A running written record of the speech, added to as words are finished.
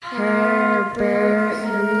Herbert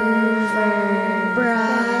Hoover,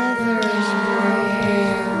 Brothers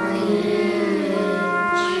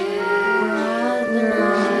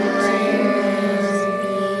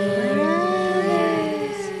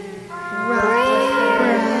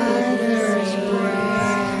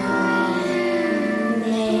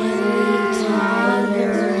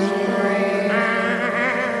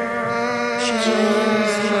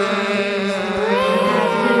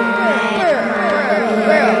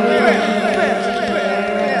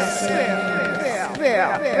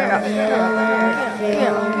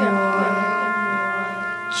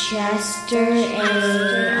Chester A.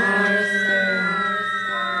 Arthur,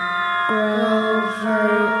 Grover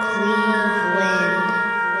Cleveland,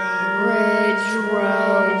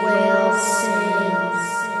 Woodrow Wilson,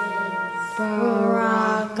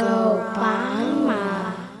 Barack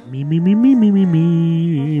Obama. Me.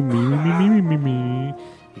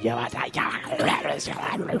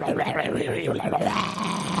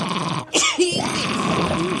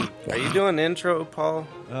 Are you doing intro, Paul?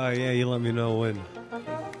 Oh, yeah, you let me know when.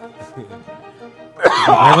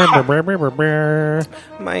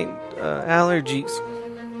 My allergies.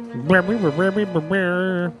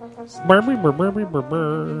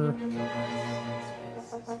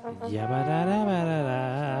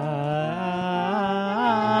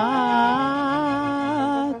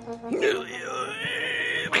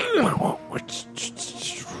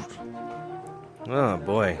 Oh,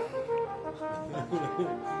 boy.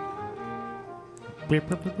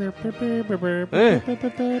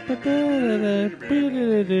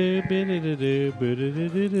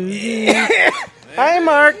 Hi,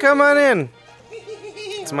 Mark. Come on in.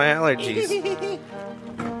 It's my allergies.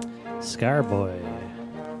 Scar boy.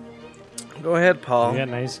 Go ahead, Paul. You got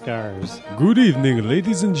nice scars. Good evening,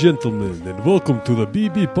 ladies and gentlemen, and welcome to the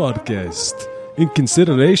BB Podcast. In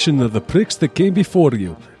consideration of the pricks that came before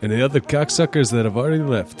you and the other cocksuckers that have already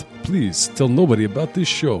left, please tell nobody about this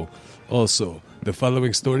show. Also, the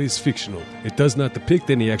following story is fictional. It does not depict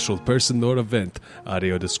any actual person nor event.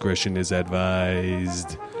 Audio discretion is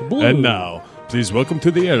advised. Blue. And now, please welcome to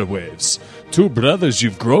the airwaves, two brothers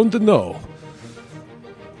you've grown to know.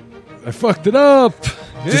 I fucked it up.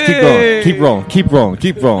 Just keep going. Keep rolling.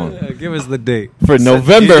 Give us the date. For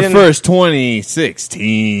November you didn't- 1st,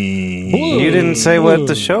 2016. You didn't say what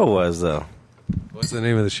the show was, though. What's the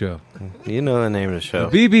name of the show? You know the name of the show.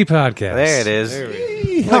 BB Podcast. There it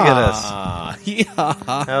is. Look at us.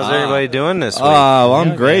 How's everybody doing this week? Oh, I'm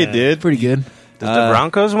Yeah, great, man. dude. Pretty good. Did the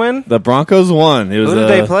Broncos win? The Broncos won. It was, Who did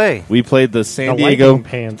they play? We played the San The Diego Lightning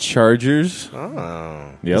Pants. Chargers.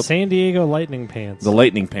 Oh. The Yep. San Diego Lightning Pants. The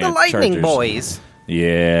Lightning Pants. The Lightning Chargers. Boys.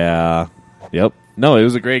 Yeah. Yep. No, it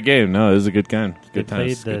was a great game. No, it was a good time. They Good time.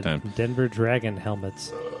 played Good the time. Denver Dragon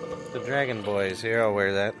helmets. The Dragon Boys. Here, I'll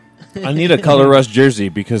wear that. I need a color rush jersey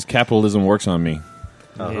because capitalism works on me.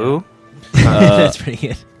 Who? That's pretty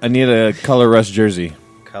good. I need a color rush jersey.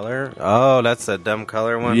 Color? Oh, that's the dumb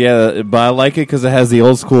color one? Yeah, but I like it because it has the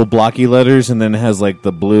old school blocky letters, and then it has like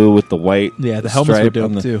the blue with the white. Yeah, the helmets were stripe dope,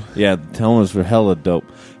 on the, too. Yeah, the helmets were hella dope.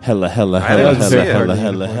 Hella didn't dope. see it.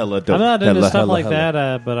 Hella dope. I'm not into Hella, stuff hella, like hella.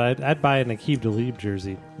 that, but I'd buy an Aqib Talib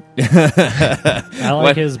jersey. I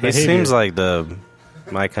like his He behavior. seems like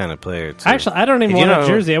my kind of player, too. Actually, I don't even You want know- a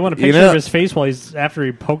jersey. I want a you picture know- of his face after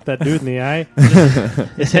he poked that dude in the eye.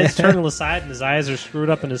 His head's turned to the side and his eyes are screwed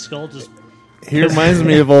up in his skull. Just He reminds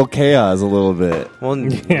me of old Chaos a little bit. Well,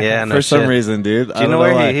 yeah, no For some shit. reason, dude. Do you know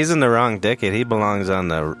where he's in the wrong decade? He belongs on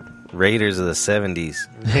the Raiders of the 70s,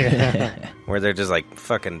 where they're just like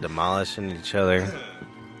fucking demolishing each other.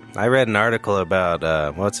 I read an article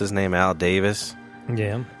about, what's his name, Al Davis.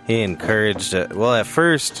 yeah. He encouraged, well, at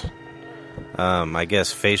first, I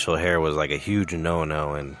guess facial hair was like a huge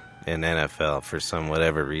no-no in NFL for some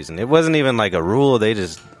whatever reason. It wasn't even like a rule. They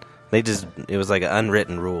just, it was like an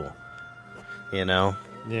unwritten rule, you know?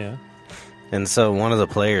 Yeah. And so one of the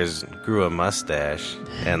players grew a mustache,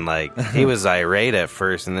 and like he was irate at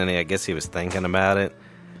first, and then I guess he was thinking about it,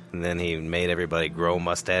 and then he made everybody grow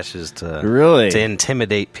mustaches to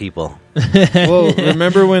intimidate people. Well,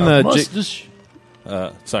 remember when Mustache.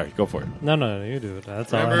 sorry, go for it. No, you do it.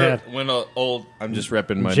 That's all I had. When old? I'm just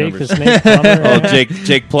repping my Jake the numbers. Snake Plumber. Oh,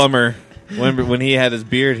 Jake Plummer. When he had his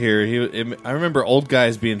beard here, I remember old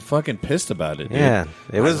guys being fucking pissed about it. Dude. Yeah,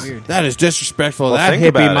 it was. That is disrespectful. Well, that think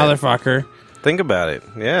hippie about it. motherfucker. Think about it.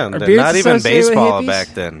 Yeah, Are not beards even associated with baseball hippies? back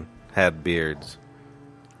then had beards.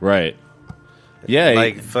 Right. Yeah.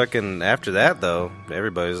 Like fucking after that though,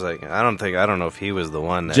 everybody's like, I don't know if he was the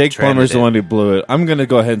one that Jake trended Plummer's the it. one who blew it. I'm gonna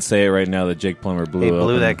go ahead and say it right now that Jake Plummer blew He it.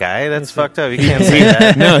 blew up. that guy. That's fucked up. You can't say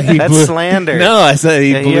that. No, he that's blew, slander. No, I said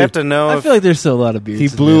he Yeah, blew. you have to know. I if, feel like there's still a lot of beards. He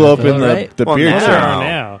in blew there, up though, in right? the Well, beard now- shop.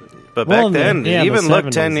 now. But Well, back then, yeah, even the look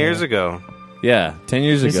 70s, 10 years yeah. ago. Yeah, 10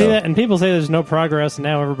 years You ago. see that? And people say there's no progress.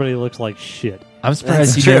 Now everybody looks like shit. I'm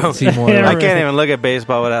surprised you true. didn't see more. Yeah, I Like, can't even look at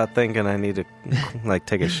baseball without thinking I need to like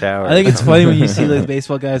take a shower. I think it's funny when you see like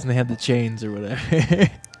baseball guys and they have the chains or whatever.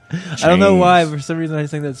 I don't know why. For some reason, I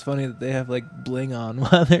just think that's funny that they have like bling on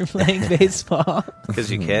while they're playing baseball.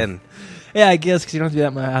 because you can. Yeah, I guess because you don't have to be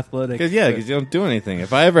that much athletic. Because you don't do anything.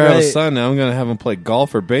 If I ever have a Right. son, I'm going to have him play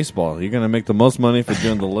golf or baseball. You're going to make the most money for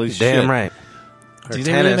doing the least shit. Damn right. Do Or you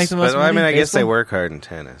think they tennis, make the most but I mean, money? I guess they Baseball? work hard in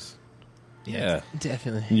tennis. Yeah.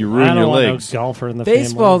 Definitely. And you I ruin don't your want legs. no golfer in the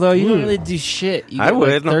Baseball, family. though, you don't Ooh. really do shit. You I get,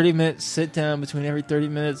 would. like 30 minutes sit down between every 30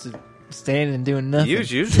 minutes of standing and doing nothing. You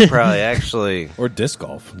should probably actually Or disc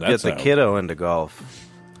golf. get That's the out. kiddo into golf.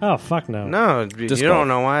 Oh fuck no! No, you Disc don't golf.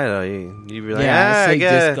 know why though. You'd be like, yeah, I I say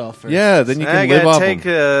gotta, disc golf first. Yeah, then you I can live gotta off take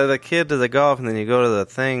them. the kid to the golf, and then you go to the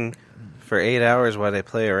thing for 8 hours while they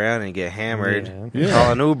play around and you get hammered. Yeah. And Yeah.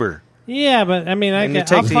 call an Uber. Yeah, but I mean, And you I'll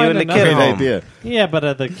take you find and the another. kid Great home. idea. Yeah,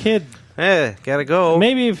 but the kid. Gotta go.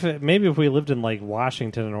 Maybe if we lived in like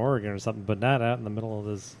Washington and Oregon or something, but not out in the middle of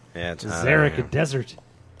this Yeah, it's hot out Zarek here. desert.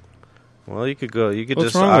 Well, you could go. You could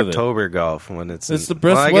What's just wrong with it? October golf when it's. It's in, the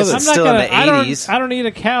best well, I guess weather. it's I'm still not in gonna. the 80s. I don't eat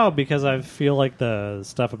a cow because I feel like the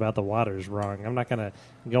stuff about the water is wrong. I'm not gonna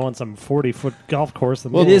go on some 40-foot golf course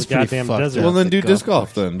in the Well, middle it of is the pretty goddamn fucked desert. up. Well, then the do disc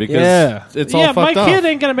golf golf then, because Yeah. it's all yeah, my fucked off. kid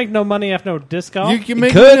ain't gonna make no money off no disc golf. You can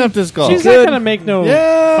make could. money off disc golf. She's Good. not gonna make no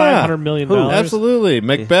Yeah. $500 million. Who? Absolutely.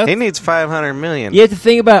 Macbeth. He needs 500 million. You have to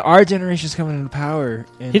think about our generation's coming into power.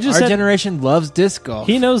 And He just our said- generation loves disc golf.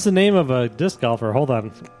 He knows the name of a disc golfer. Hold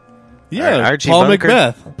on, Yeah, Archie Paul Bunker?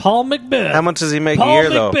 Macbeth. Paul Macbeth. How much does he make Paul a year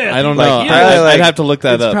though? Macbeth. I don't Like, know. he probably almost- like- I'd have to look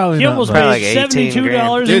that it's up. probably He not almost much. Probably paid like 18 $72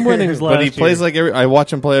 grand. in winnings last But he plays year. like I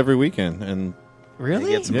watch him play every weekend and Really?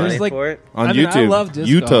 He gets Yeah. money There's like, for it. on I mean, YouTube. I love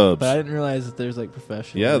disc golf, YouTubes. but I didn't realize that there's like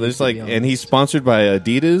professional. Yeah, there's like, and he's sponsored by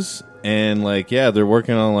Adidas, and like, yeah, they're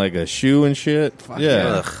working on like a shoe and shit. Fuck yeah. yeah.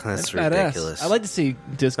 Ugh, that's badass. ridiculous. I like to see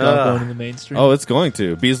disc golf Ugh. going in the mainstream. Oh, it's going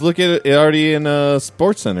to because look at it already in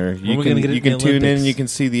Sports Center. You we can gonna get it you in can the tune in, Olympics? and you can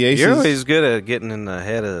see the aces. You're always good at getting in the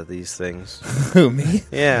head of these things. Who, me?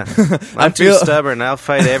 Yeah, I I'm too feel- stubborn. I'll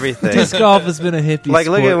fight everything. disc golf has been a hippie. Like,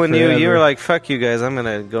 look at sport when you forever. were like, "Fuck you guys, I'm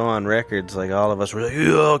gonna go on records." Like all of us were like,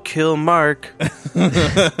 "Yeah, I'll kill Mark."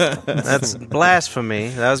 That's blasphemy.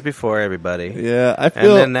 That was before everybody. Yeah, I And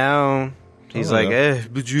feel. then now he's Oh, like, yeah.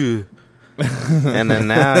 but you. And then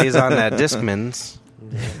now he's on that Discmans.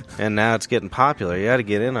 And now it's getting popular. You got to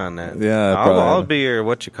get in on that. Yeah, I'll probably. be your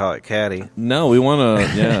what you call it, caddy. no, we want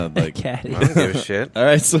to. Yeah, like. caddy. I don't give a shit. All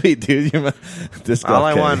right, sweet dude. You're my disc All golf I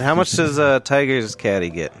caddy. want. How much does Tiger's caddy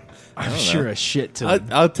get? I'm sure a shit ton.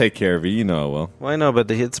 I'll take care of you. You know I will. Well, I know, but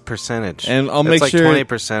it's a percentage, And I'll it's make like sure-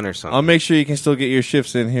 20% or something. I'll make sure you can still get your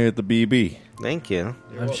shifts in here at the BB. Thank you.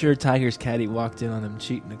 I'm sure Tiger's caddy walked in on him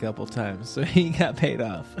cheating a couple times, so he got paid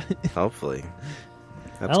off. Hopefully.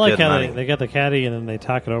 That's I like good how money. they got the caddy and then they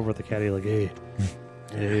talk it over with the caddy like, "Hey,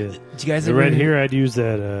 yeah, Did you guys so ever right here I'd use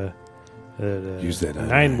that Use that,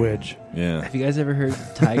 9 wedge." Yeah. Have you guys ever heard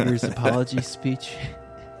Tiger's apology speech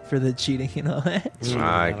for the cheating and all that?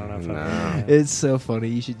 I don't know if no. It's so funny.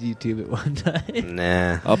 You should YouTube it one time.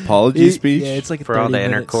 Nah. Apology speech. Yeah, it's like a For all the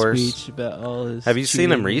 30-minute intercourse. speech about all his. Have you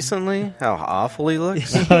seen him cheating. recently? How awful he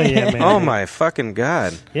looks? Oh yeah, man. Oh my fucking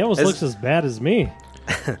god! He almost It's- looks as bad as me.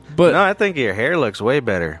 But No, I think your hair looks way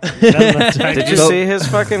better. Did Did you see his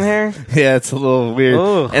fucking hair? yeah, it's a little weird.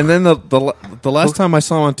 Ugh. And then the last time I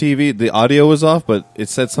saw him on TV, the audio was off, but it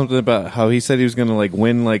said something about how he said he was going to like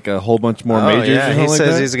win like a whole bunch more Oh majors. yeah, or he something like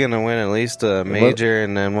says that. he's gonna win at least a major,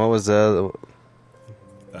 and then what was the other?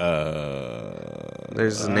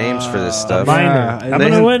 There's names for this stuff. minor. Yeah, I'm they-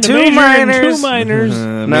 gonna win the two major and minors. 2 minors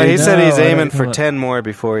No, he said he's No, I aiming don't for know. 10 more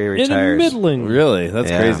before he in a retires. middling. Really? That's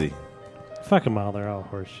Yeah. crazy. Fuck them all. They're all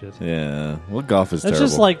horse shit. Yeah. Well, golf is That's terrible.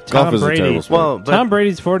 just like golf Tom is Brady. a terrible sport. Well, but Tom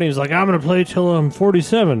Brady's 40. He's like, I'm going to play till I'm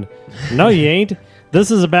 47. No, you ain't.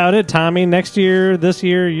 This is about it, Tommy. Next year, this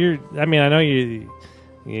year, you're. I mean, I know you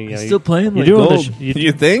know, He's still playing you're like doing gold.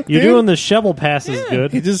 you think? you're dude? doing the shovel passes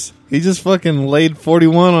good. He just fucking laid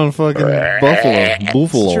 41 on fucking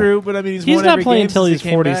Buffalo. It's true, but I mean, He's won not every playing game until since he's he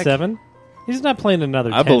came back. 47. He's not playing another.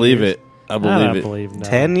 10 I believe years. it. I I believe don't it. believe no.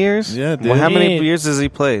 10 years? Yeah, dude. Well, how many He- years has he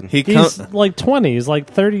played? He He's come, like 20. He's like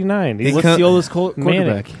 39. He's What's the oldest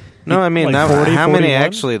quarterback? No, I mean, like now, 40, how many 41?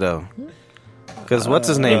 actually, though? Because what's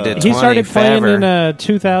his name did 20? he started playing Favre. in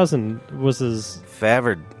 2000. Was his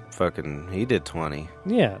Favre fucking, he did 20.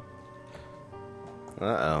 yeah?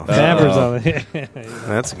 Uh-oh. Favre's on it.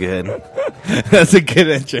 That's good. That's a good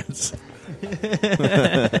entrance.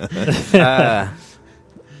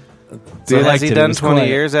 So They has liked he it. It done was 20 quiet.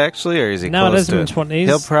 years actually, or is he No, it close hasn't to been it? 20.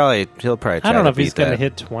 He'll probably try. I don't know to if he's beat going to that.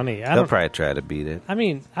 hit 20. I He'll don't. probably try to beat it. I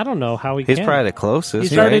mean, I don't know how he He's can. probably the closest. He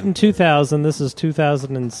started right? in 2000. This is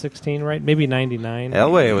 2016, right? Maybe 99.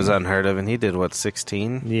 Elway was unheard of, and he did what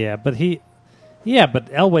 16. Yeah, but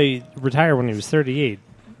Elway retired when he was 38.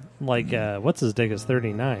 Like, what's his dick is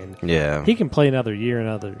 39. Yeah, He can play another year,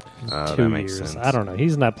 another Oh, 2 that makes years. sense. I don't know.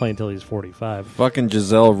 He's not playing until he's 45. Fucking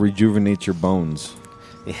Giselle rejuvenate your bones.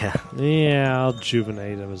 yeah. Yeah, I'll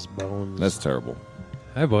juvenate of his bones. That's terrible.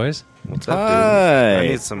 Hi, boys. What's up, dude? Hi. I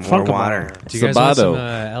need some more Funkabar. water. Do you guys want Sabato. some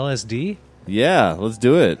LSD? Yeah, let's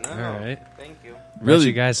do it. All right. Thank you. Brought Really?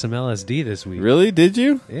 you guys some LSD this week. Really? Did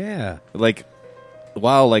you? Yeah. Like,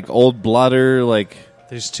 wow, like old blotter, like.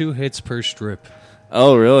 There's 2 hits per strip.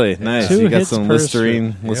 Oh, really? Nice. 2 You got hits some per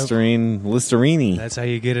Listerine, strip. Yep. Listerini. That's how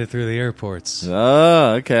you get it through the airports.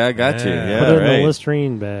 Oh, okay, I got you. Yeah. Yeah, Put it in right. the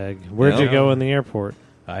Listerine bag. Where'd Yeah. you go in the airport?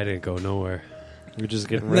 I didn't go nowhere. You're just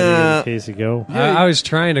getting ready Nah. in case you go. I was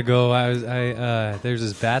trying to go. There's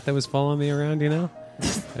this bat that was following me around, you know,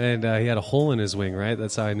 and he had a hole in his wing. Right,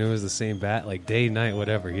 that's how I knew it was the same bat. Like day, night,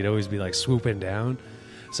 whatever. He'd always be like swooping down.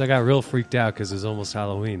 So I got real freaked out because it was almost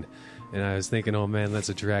Halloween, and I was thinking, oh man, that's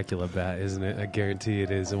a Dracula bat, isn't it? I guarantee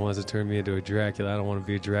it is. It wants to turn me into a Dracula. I don't want to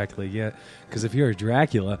be a Dracula yet, because if you're a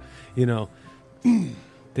Dracula, you know,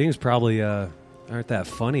 things probably aren't that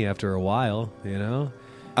funny after a while, you know.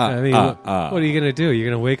 I mean, what are you gonna do? You're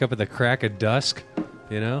gonna wake up at the crack of dusk,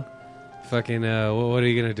 you know? Fucking, what are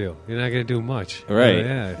you gonna do? You're not gonna do much, Right.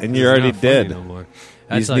 Yeah, And it's you're already not funny dead. No more. You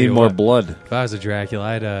I just tell need you more what, blood. If I was a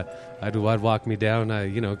Dracula, I'd walk me down,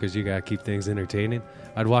 you know, because you gotta keep things entertaining.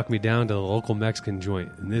 I'd walk me down to the local Mexican joint.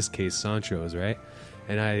 In this case, Sancho's, right?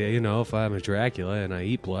 And if I'm a Dracula and I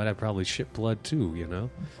eat blood, I'd probably shit blood too, you know.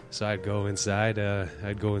 So I'd go inside. The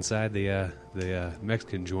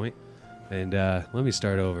Mexican joint, and let me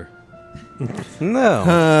start over.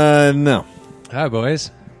 No. No. Hi,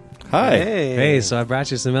 boys. Hi. Hey, so I brought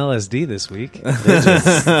you some LSD this week.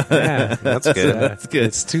 Yeah, That's good. That's good.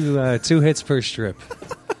 it's two hits per strip.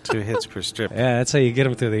 2 hits per strip. Yeah, that's how you get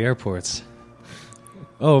them through the airports.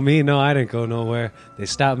 Oh, me? No, I didn't go nowhere. They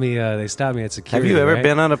stopped me. They stopped me at Have security. you ever right?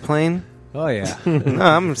 been on a plane? Oh yeah. No,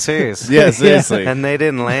 I'm serious. Yeah, seriously. And they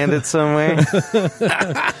didn't land it somewhere.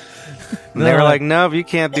 And they were like, "Nope, you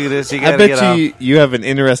can't do this. You I got to get bet off." you have an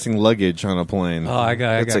interesting luggage on a plane. Oh, I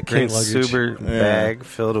got It's a great luggage. consumer bag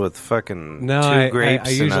filled with fucking No, 2 grapes.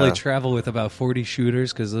 I usually and travel with about 40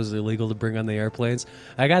 shooters because those are illegal to bring on the airplanes.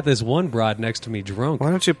 I got this one broad next to me drunk. Why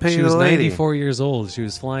don't you pay She the was lady? 94 years old. She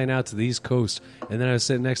was flying out to the East Coast, and then I was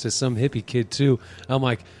sitting next to some hippie kid too. I'm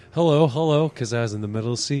like, hello, because I was in the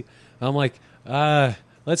middle seat. I'm like,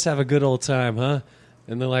 let's have a good old time, huh?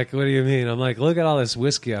 And they're like, what do you mean? I'm like, look at all this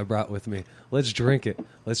whiskey I brought with me. Let's drink it.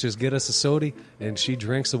 Let's just get us a soda. And she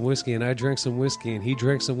drank some whiskey, and I drank some whiskey, and he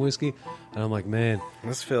drank some whiskey. And I'm like, man,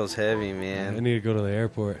 This feels heavy, I man. need to go to the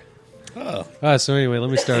airport. So anyway, let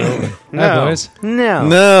me start over. No. Hi, boys. No.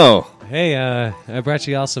 No. Hey, I brought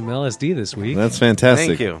you all some LSD this week. That's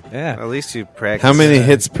fantastic. Thank you. Yeah. At least you practice. How many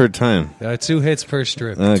hits per time? 2 hits per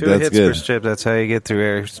strip. 2 That's hits per good. strip. That's how you get through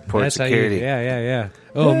airport That's security. how you. Yeah.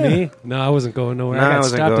 Oh, me? No, I wasn't going nowhere. No, I I got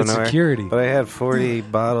wasn't stopped going at nowhere. security. But I had 40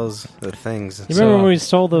 bottles of things. You remember So, when we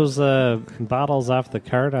stole those bottles off the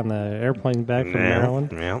cart on the airplane back from Maryland?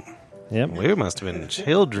 Yeah. Yep. We must have been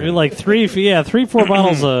children. We were like 4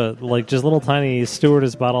 bottles of like just little tiny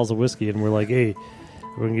stewardess bottles of whiskey, and we're like, hey,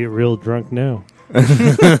 we're gonna get real drunk now.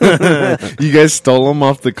 You guys stole them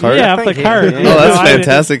off the cart? Yeah, off the think, cart. yeah. Oh, No, that's I didn't-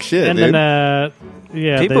 fantastic shit, And dude. then,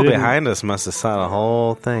 yeah, People they didn't- behind us must have saw the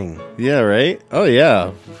whole thing. Yeah, right? Oh,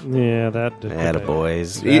 yeah. Yeah, that.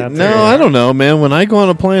 Attaboys. Yeah, that's No, okay. I don't know, man. When I go on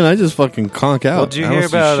a plane, I just fucking conk out. Well, did you I don't hear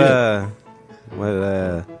see about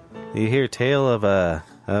shit. you hear tale of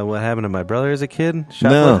what happened to my brother as a kid?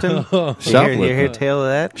 No. Shoplifting? You hear Shoplifting. tale of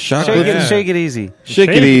that? Shoplifting? Shake it easy. Shake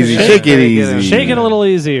it easy. Shake it easy. Shake it a little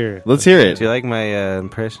easier. Let's hear it. Do you like my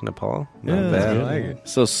impression of Paul? Not Yeah, bad. I like it.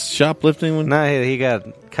 So shoplifting one? No, he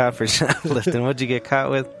got caught for shoplifting. What'd you get caught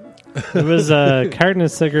with? It was a carton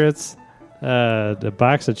of cigarettes, a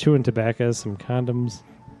box of chewing tobacco, some condoms,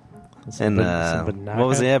 And some Banaka. what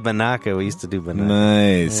was it? Yeah, Banaka. We used to do Banaka.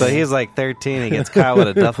 Nice. So he's like 13. He gets caught with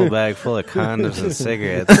a duffel bag full of condoms and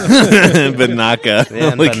cigarettes. Banaka.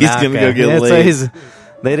 Yeah, and like he's going to go Banaka. get Yeah, so laid.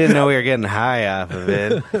 they didn't know we were getting high off of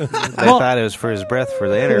it. They thought it was for his breath for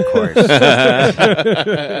the intercourse.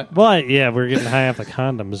 But yeah, we were getting high off the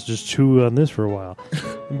condoms. Just chew on this for a while.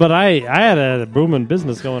 But I had a booming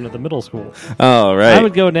business going at the middle school. Oh, right. I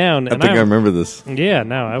would go down. I And think I remember this. Yeah,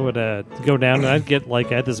 no, I would go down and I'd get I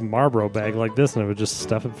had this Marlboro bag like this, and I would just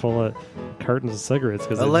stuff it full of cartons of cigarettes.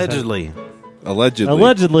 Cause Allegedly. Allegedly.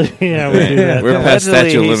 Allegedly, yeah, we do that. We're past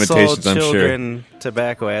Allegedly, statute of he limitations, sold I'm sure. children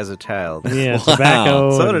tobacco as a child. Yeah,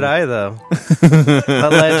 tobacco. So and- did I, though.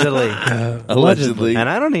 Allegedly. Allegedly. And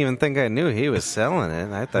I don't even think I knew he was selling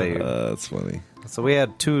it. I thought you. That's funny. So we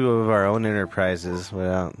had two of our own enterprises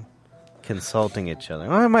without consulting each other.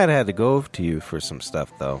 Well, I might have had to go to you for some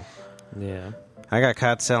stuff, though. Yeah. I got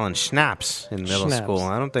caught selling schnapps in middle Schnapps. school.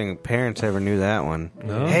 I don't think parents ever knew that one.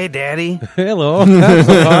 No? Hey, Daddy. Hello.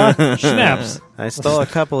 Schnapps. I stole a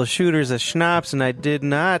couple of shooters of schnapps, and I did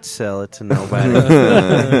not sell it to nobody.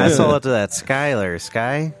 I sold it to that Skylar.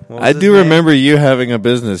 Sky? What was I his do name? remember you having a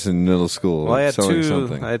business in middle school. Well, I had selling two.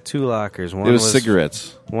 something. I had two lockers. One It was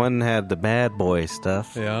cigarettes. One had the bad boy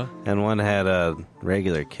stuff, Yeah. and one had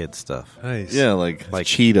regular kid stuff. Nice. Yeah, like Like-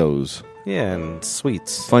 Cheetos, Yeah, and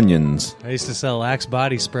sweets. Funyuns. I used to sell Axe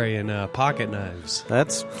body spray and pocket knives.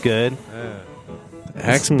 That's good.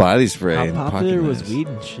 Axe body spray. How and popular pocket was knives. weed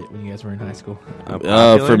and shit when you guys were in high school?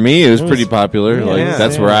 For me, it was It was- pretty popular. Yeah, like yeah.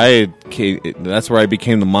 that's where I came. That's where I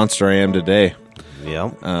became the monster I am today.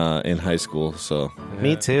 Yep. In high school. So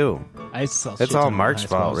Me too. I used to sell. It's shit all ton of it in Mark's high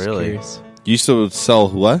school. I fault, was really. curious. you used to sell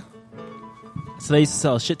what? So they used to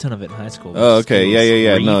sell a shit ton of it in high school. Oh, okay.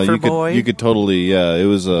 Yeah. No, Reefer you could. boy? You could totally. Yeah, it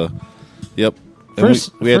was a. Yep. And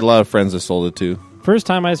First- we had a lot of friends that sold it too. First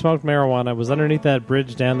time I smoked marijuana was underneath that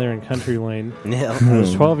bridge down there in Country Lane. Yeah. I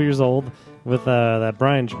was 12 years old with that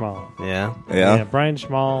Brian Schmall. Yeah. Yeah. Brian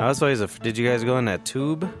Schmall. I was always. Did you guys go in that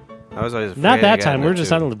tube? I was always. Not afraid I that got time. in We were that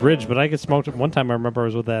just tube. on the bridge, but I could smoke it. One time I remember I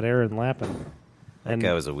was with that Aaron Lappin. That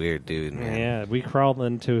guy was a weird dude, man. Yeah, we crawled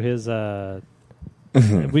into his.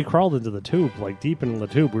 We crawled into the tube, like deep into the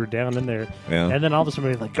tube. We were down in there, Yeah. and then all of a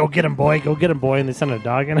sudden, like, "Go get him, boy! Go get him, boy!" And they sent a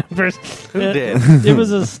dog in at first. Who did? It was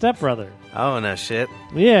his stepbrother. Oh no, shit.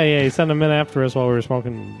 Yeah, he sent him in after us while we were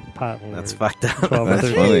smoking pot. When That's we were fucked up. 12 or That's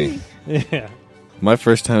 13. funny. Yeah, My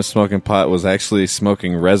first time smoking pot was actually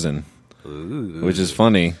smoking resin, Ooh. which is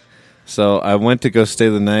funny. So I went to go stay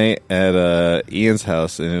the night at Ian's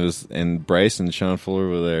house, and Bryce and Sean Fuller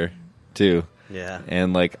were there too. Yeah.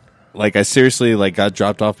 And like I seriously like got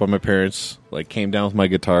dropped off by my parents, like came down with my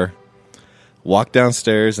guitar, walked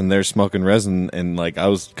downstairs, and they're smoking resin, and like I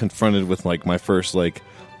was confronted with like my first like,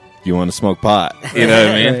 you want to smoke pot? You know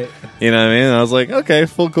what I mean? Right. You know what I mean? And I was like, okay,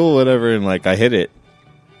 full cool, whatever, and like I hit it.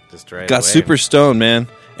 Just right Got away. super stoned, man.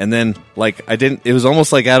 And then, like, I didn't. It was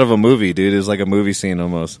almost like out of a movie, dude. It was like a movie scene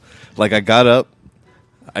almost. Like, I got up,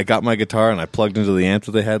 I got my guitar, and I plugged into the amp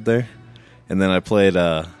that they had there. And then I played,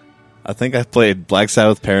 I think I played Black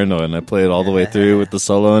Sabbath Paranoid, and I played it all the way through with the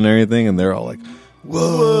solo and everything. And they're all like,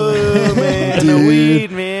 Whoa, man. The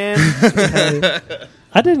weed, man.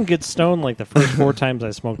 I didn't get stoned like the first 4 times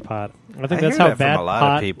I smoked pot. I think I that's hear how that from bad a lot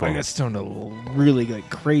pot. of people. I got stoned really like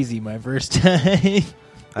crazy my first time.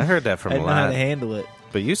 I heard that I from a didn't know how to lot. handle it.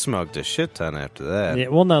 But you smoked a shit ton after that. Yeah,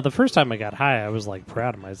 well, no, the first time I got high, I was like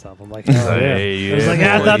proud of myself. I'm like, Like, oh, yeah. hey, I was like,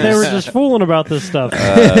 yeah, I thought they boys. were just fooling about this stuff.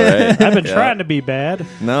 right. I've been trying to be bad.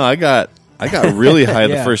 no, I got really high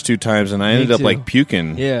the Yeah. first 2 times, and I Me ended up too. like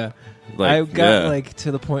puking. Yeah. Like, I got yeah. like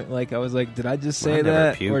to the point like I was like, did I just I say never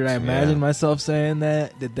that, puked, or did I imagine yeah. myself saying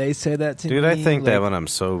that? Did they say that to me? Dude, I think that Like, when I'm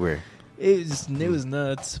sober. it was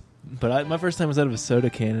nuts. But my first time was out of a soda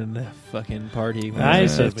can in a fucking party. When I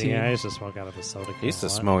was used, 15. I used to smoke out of a soda can. I used to a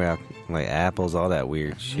lot. smoke out like apples, all that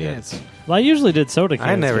weird shit. Yeah, it's Well, I usually did soda cans.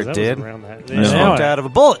 I never 'cause that was did. around that. I Yeah. smoked Now I- out of a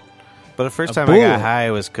bullet. But the first A time I bullet? got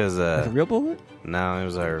high was because, like a real bullet. no, it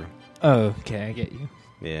was our, Oh, okay, I get you.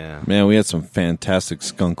 yeah. Man, we had some fantastic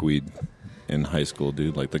skunk weed in high school,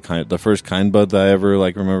 dude. Like the first kind bud that I ever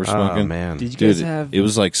like remember Oh, smoking. man. Did you Dude, guys have it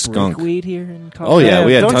was like skunk. weed here in Oh, yeah, Colorado?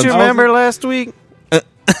 we had Don't tons you of- remember last week?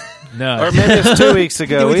 No. Or maybe it's 2 weeks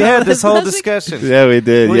ago. Did we We talk had about this this whole last week? discussion. Yeah, we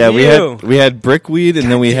did. With yeah, you. we had brickweed, and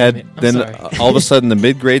then we damn had it. I'm then sorry. all of a sudden the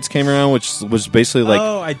mid grades came around, which was basically like,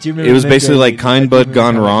 oh, I do remember. it was the basically mid-grade like weed. kind I do bud remember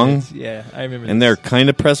gone kind wrong. buds. Yeah, I remember. and this. they're kind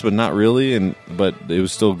of pressed, but not really, but it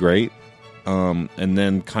was still great. And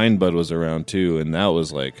then kind bud was around too, and that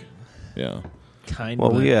was like, yeah, kind.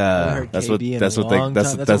 Well, bud. we, I haven't heard that's what- KB in that's a what they- long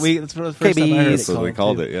that's- time. that's- what we. That's what the first time I heard KB. it that's what they called,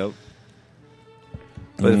 called too. it. Yep.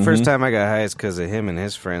 But the first Mhm. time I got high is because of him and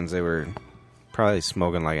his friends. They were probably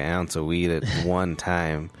smoking like an ounce of weed at one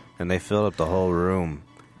time, and they filled up the whole room.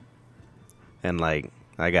 And like,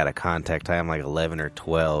 I got a contact time like 11 or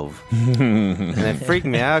 12, and it freaked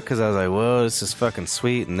me out because I was like, "Whoa, this is fucking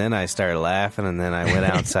sweet." And then I started laughing, and then I went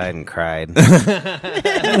outside and cried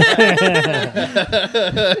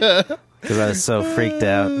because I was so freaked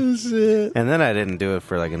out. And then I didn't do it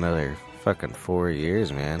for like another fucking 4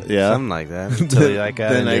 years, man. Yeah. Something like that. Until I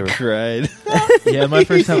got Then I into cried. Yeah, my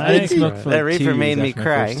first time. I didn't I smoke cried. for That like 2 reefer made years me after my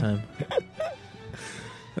cry. first time.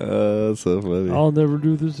 That's so funny. I'll never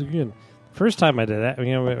do this again. First time I did that,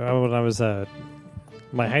 when I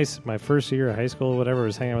was my first year of high school, or whatever, I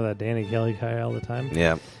was hanging out with that Danny Kelly guy all the time.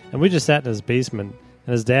 Yeah. And we just sat in his basement,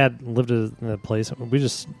 and his dad lived in a place.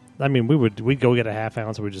 We'd go get a half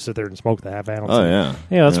ounce, and we'd just sit there and smoke the half ounce. Oh yeah.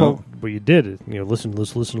 Yeah, that's what you did. Listen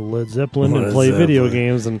to Led Zeppelin and play video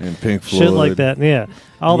games and Pink Floyd. shit like that. Yeah,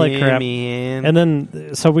 all that crap. Man. And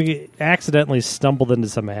then, so we accidentally stumbled into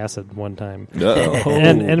some acid one time, Uh-oh.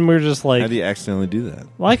 and we were just like, How do you accidentally do that?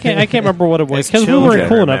 well, I can't remember what it was As because we children, weren't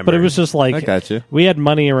cool enough. But it remember. was just I like got you. we had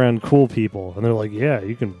money around cool people, and they're like, yeah,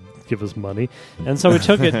 you can give us money, and so we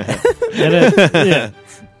took it, and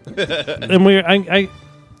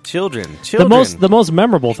Children. the most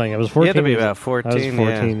memorable thing. I was 14. You had to be years- about 14. I was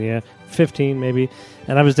 14, yeah. 15 maybe.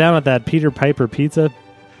 And I was down at that Peter Piper Pizza.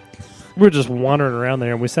 We were just wandering around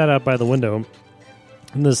there, and we sat out by the window.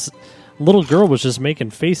 And this little girl was just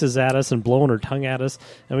making faces at us and blowing her tongue at us.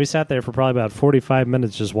 And we sat there for probably about 45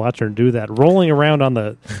 minutes just watching her do that, rolling around on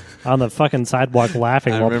the fucking sidewalk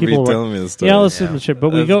laughing I while remember people you were telling me this story. yeah, all this Yeah. stupid shit. But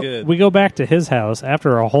That's good. we go back to his house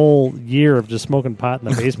after a whole year of just smoking pot in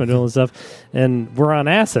the basement doing this stuff, and we're on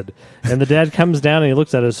acid. And the dad comes down and he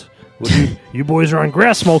looks at us. Well, you boys are on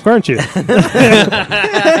grass smoke, aren't you?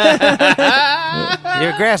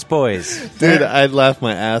 You're grass boys. Dude, I'd laugh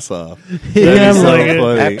my ass off. Yeah, That'd be I'm so like,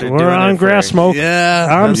 funny. After we're doing on it grass for- smoke. Yeah.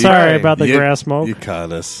 I'm You- sorry about the you- grass smoke. You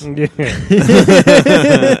caught us. Yeah.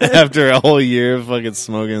 After a whole year of fucking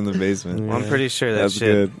smoking in the basement. Well, I'm pretty sure that That's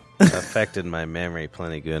shit good. affected my memory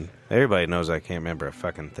plenty good. Everybody knows I can't remember a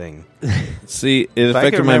fucking thing. See, it If I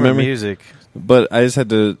affected could my remember memory, music. but I just had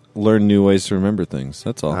to learn new ways to remember things.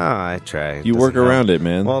 That's all. Oh, I try. It you work doesn't around help. it,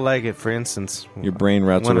 man. Well, like, for instance, Your brain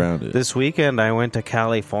routes around it. This weekend, I went to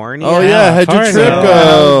California. Oh yeah, how'd your California. trip How's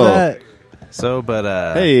go? that? So,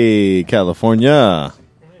 but Hey, California.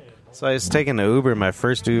 so I was taking an Uber, my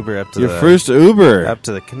first Uber up to Your the first Uber. up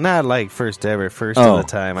to the not like first ever, first Oh. of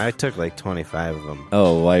the time. I took like 25 of them.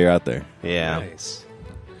 Oh, while you're out there. Yeah. Nice.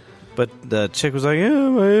 But the chick was like, "Yeah,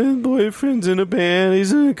 my boyfriend's in a band.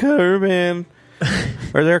 He's in a cover band,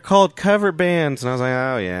 or they're called cover bands." And I was like,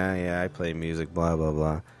 "Oh yeah, I play music, blah blah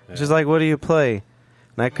blah." She's like, "What do you play?"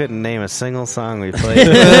 And I couldn't name a single song we played.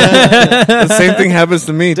 The same thing happens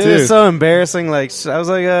to me Dude, too. it's so embarrassing. Like, I was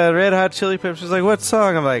like, Red Hot Chili Peppers. She's like, "What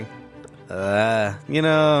song?" I'm like, you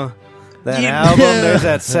know, that album. There's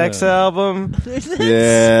that Sex album,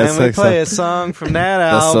 yeah, and we play a song from that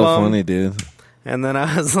That's album. so funny, dude. And then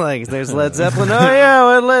I was like, "There's Led Zeppelin." Oh yeah,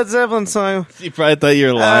 what Led Zeppelin song? You probably thought you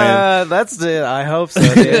were lying. That's it. I hope so,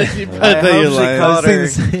 dude. I thought you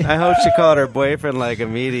were I hope she called her boyfriend like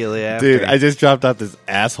immediately after. Dude, I just dropped off this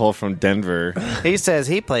asshole from Denver, He says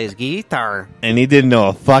he plays guitar. and he didn't know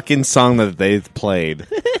a fucking song that they played.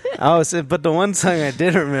 But the one song I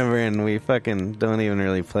did remember, and we fucking don't even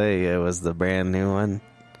really play, it was the brand new one,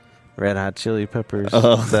 Red Hot Chili Peppers.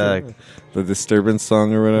 Oh. The, The Disturbance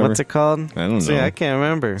song or whatever. what's it called? I don't See, know. I can't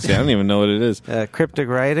remember. See, I don't even know what it is. Cryptic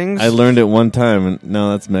Writings. I learned it one time, and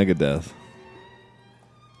no, that's Megadeth.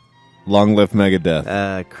 Long live Megadeth.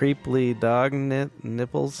 Creeply dog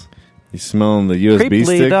nipples. You smelling the USB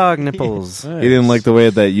Creeply stick? dog nipples. He didn't like the way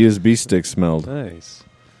that USB stick smelled. Nice.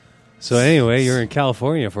 So anyway, you're in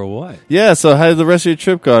California for what? Yeah, so how did the rest of your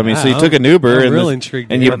trip go? I mean, so you Wow. took an Uber I'm and, real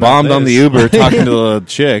intrigued and to you hear about bombed on the this. Uber talking to the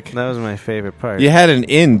chick. That was my favorite part. You had an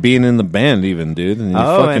in being in the band even, dude, and you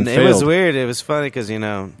Oh, fucking and failed. it was weird. It was funny because,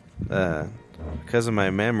 because of my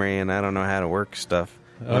memory and I don't know how to work stuff.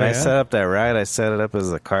 Oh, When I yeah? set up that ride, I set it up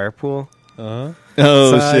as a carpool. Uh-huh.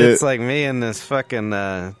 Oh, So shit. it's like me and this fucking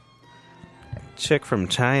chick from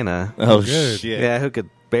China. Oh, good. shit. Yeah, who could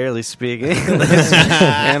barely speak English.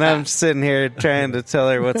 And I'm sitting here trying to tell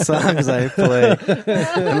her what songs I play.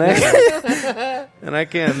 And I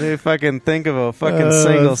can't fucking think of a fucking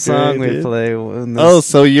single that's song great, we dude. play. Oh,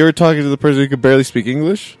 so you were talking to the person who could barely speak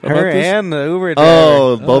English? about her this? and the Uber driver.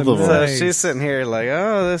 Oh, both of nice. them. So she's sitting here like,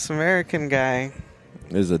 oh, this American guy.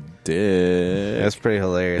 Is a dick. That's pretty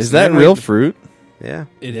hilarious. Is that And then real we- fruit? Yeah.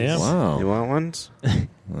 It Yeah. is. Wow. You want ones? I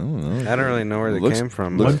don't know. I don't really know where they Looks- came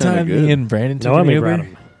from. looks One but- kinda time, good. me and Brandon took Noemi an brought Uber,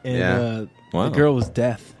 'em. and Yeah. Wow. the girl was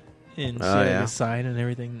deaf, and she Oh, had yeah. a sign and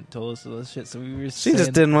everything, told us all this shit. So we were She saying,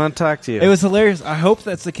 just didn't want to talk to you. It was hilarious. I hope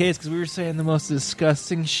that's the case because we were saying the most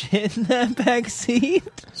disgusting shit in that back seat.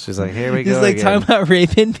 She's like, here we He's go like again. talking about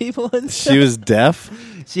raping people and stuff. She was deaf?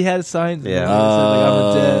 She had signs. Yeah. that said, like,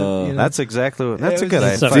 I'm dead. You know? That's exactly what. That's It a good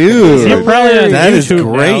was idea. just- Dude, You're probably on that is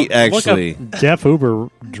YouTube great, now. actually. Look up deaf Uber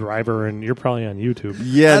driver, and you're probably on YouTube.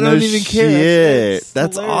 Yeah, I no don't even care. shit. That's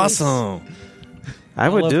That's hilarious. awesome. I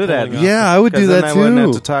would love do that. pulling off. Yeah, I would do 'Cause that then I wouldn't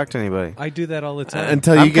have to too. talk to anybody. I do that all the time.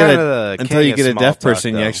 Until I'm you get kinda a the until king you of get a small deaf talk,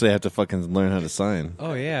 person, you though. actually have to fucking learn how to sign.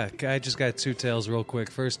 Oh yeah, I just got two tales real quick.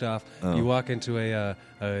 First off, Oh. you walk into a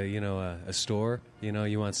store,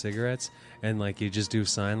 you want cigarettes, and like you just do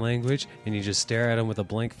sign language, and you just stare at them with a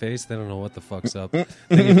blank face. They don't know what the fuck's up. Then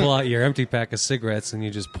you pull out your empty pack of cigarettes and you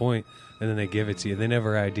just point, and then they give it to you. They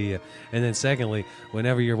never ID you. And then secondly,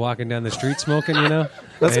 whenever you're walking down the street smoking,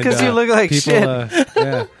 That's and, 'cause you look like people,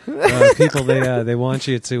 shit. People they want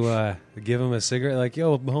you to give them a cigarette. Like,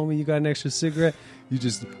 yo, homie, you got an extra cigarette? You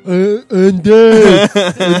just and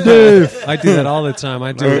Dave. I do that all the time.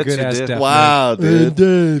 I do I a bet good you ass did. deaf Wow, dude.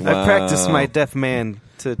 Dave. I practiced Wow. my deaf man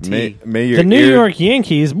to T. May your The New ear- York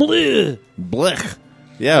Yankees, bleh. Blech.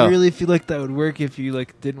 I Yeah. really feel like that would work if you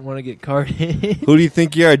like didn't want to get carded. Who do you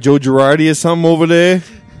think you are, Joe Girardi or something over there?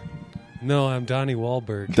 No, I'm Donnie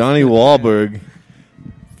Wahlberg. Donnie Wahlberg.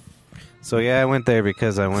 So yeah, I went there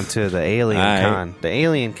because I went to the Alien Aight. Con, the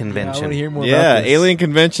Alien I want to Convention. hear more Yeah, about this. Alien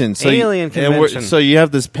Convention. So Alien Convention. So you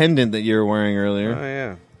have this pendant that you were wearing Oh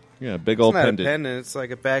earlier. yeah, Yeah, big it's old not pendant. a pendant. It's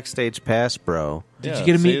like a backstage pass, bro. Did Yeah, you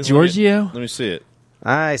get to see, meet let me- Giorgio? Let me see it.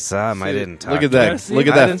 I saw him. I See it. didn't talk. Look at to him. that. Look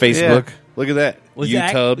at I that didn't- Facebook. yeah. Look at that. Was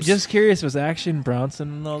YouTubes. just curious, was Action Bronson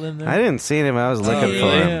and all them there? I didn't see him. I was looking for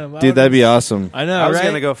him. Damn, I Dude, that'd be was- awesome. I know, I was right?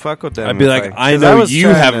 gonna go fuck with them. I'd be if like, I 'cause know was you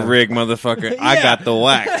trying have to- a rig, motherfucker. I Yeah. got the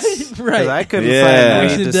wax. Because right. I couldn't Yeah. find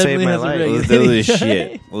Mason weed to save definitely my has a life. rig. Let's do this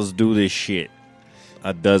shit. Let's do this shit.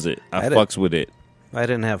 I does it. I I did- fucks with it. I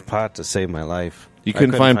didn't have pot to save my life. You I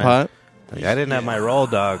couldn't find pot? Like, I didn't have my roll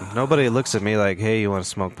dog. Nobody looks at me like, "Hey, you want to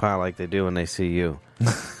smoke pot?" Like they do when they see you.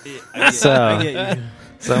 I So, get you.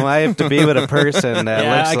 so I have to be with a person that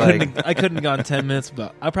Yeah, looks like. I couldn't have gone 10 minutes,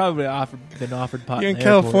 but I probably been offered pot. You're in the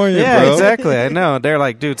airport. California, Yeah, bro. exactly. I know. They're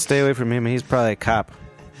like, dude, stay away from him. He's probably a cop.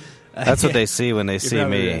 That's what they see when they see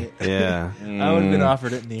probably me. right. Yeah. I would have been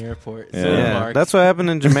offered it in the airport. Yeah. So would Yeah. Mark. That's what happened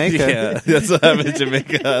in Jamaica. Yeah, that's what happened in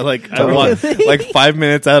Jamaica. Like I walked, like 5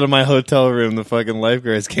 minutes out of my hotel room, the fucking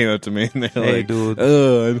lifeguards came up to me and they're Hey, like,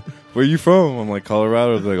 dude. where you from?" I'm like,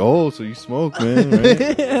 "Colorado." They're like, "Oh, so you smoke, man?" Right?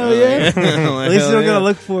 Hell yeah. I'm like, At least "Hell you don't yeah." gotta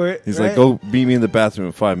look for it. He's right? like, "Go beat me in the bathroom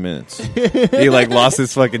in 5 minutes." He like lost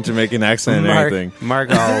his fucking Jamaican accent and everything.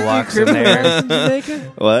 Mark all walks in there. Decriminalized in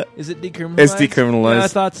Jamaica? What? Is it decriminalized? It's decriminalized. Yeah, I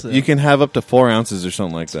thought so. You can have up to 4 ounces or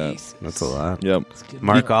something like that. Jesus. That's a lot. Yep.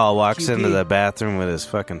 Mark all walks QP. into the bathroom with his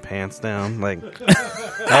fucking pants down. Like,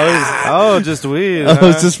 just weed. Oh, huh?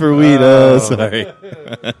 it's just for weed. Oh, sorry.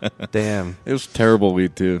 Damn. It was terrible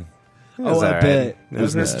weed too. It was I alright. bet. It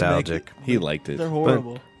was I bet. nostalgic. He liked it. They're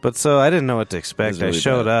horrible. But so I didn't know what to It expect. was really I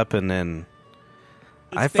showed bad. up and then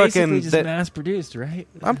I It's basically fucking. just that- mass produced, right?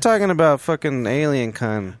 I'm talking about fucking Alien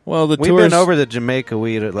Con. Well, the We've tourists. been over the Jamaica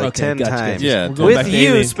weed like Okay, 10 gotcha, times. gotcha. Yeah, We're going back With to you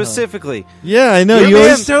Alien Con. specifically. Yeah, I know. You're You being,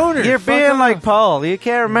 always. stoner. you're Fuck being off. like Paul. You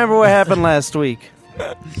can't remember what happened last week.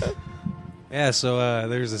 Yeah, so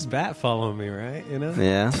there's this bat following me, right? You know?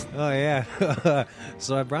 Yeah. Oh yeah.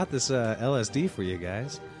 So I brought this LSD for you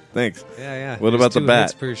guys. Thanks. Yeah, yeah. What There's about the 2 bat?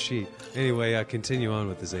 hits per sheet. Anyway, continue on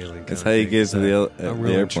with this alien. That's con how you thing, get to the so I'm the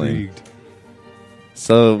real airplane. intrigued.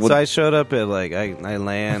 So, what, So I showed up at like I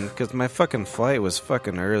land because my fucking flight was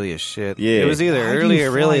fucking early as shit. Yeah. It was either Why do early you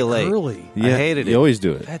or really fly late. Early. I hated You it. always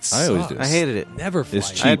do it. That I always do sucks. I it. hated it. Never fly.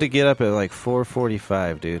 It's I had cheap. to get up at like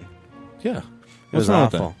 4:45, dude. Yeah. It What's was wrong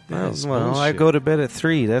with awful. that? That is Well, I bullshit. go to bed at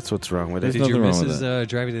 3. That's what's wrong with There's it. Did your nothing wrong with missus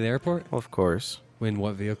drive you to the airport? Of course, In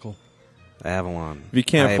what vehicle? I have one. If you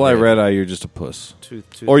can't I fly have a- red eye, you're just a puss. Two,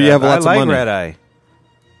 Or you have lots of I like money. red eye.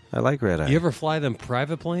 I like red eye. You ever fly them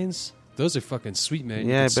private planes? Those are fucking sweet, man.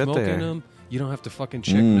 Yeah, you I can bet smoke they in are. them. You don't have to fucking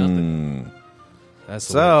check nothing. Mm. That's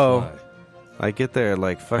the So- way to fly. I get there at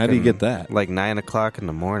like fucking. How do you get that? Like 9 o'clock in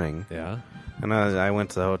the morning, Yeah. and I went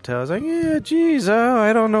to the hotel. I was like, yeah, geez,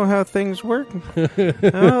 I don't know how things work.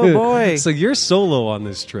 Oh boy. So you're solo on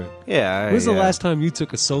this trip. Yeah. When's the yeah. last time you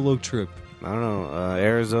took a solo trip? I don't know.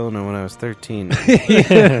 Arizona when I was 13.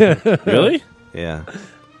 Really? Yeah.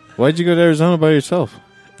 Why'd you go to Arizona by yourself?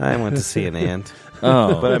 I went to see an aunt.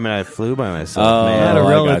 Oh. But I mean, I flew by myself, Oh, man. Not a I got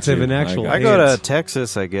relative, you. an actual I I go to aunt.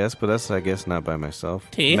 Texas, I guess, but that's, I guess, not by myself.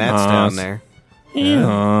 Tejas. Matt's down there.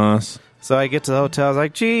 Yes. So I get to the hotel. I was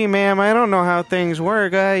like, gee, ma'am, I don't know how things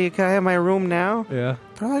work. Can I have my room now? Yeah.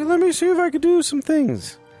 They're like, let me see if I could do some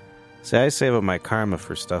things. See, I save up my karma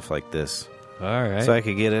for stuff like this. All right. So I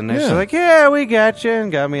could get in there. Yeah. She's like, yeah, we got you.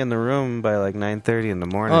 And got me in the room by like 9:30 in the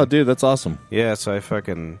morning. Oh, dude, that's awesome. Yeah, so I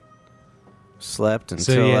fucking slept So,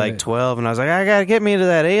 until yeah. like 12. And I was like, I got to get me to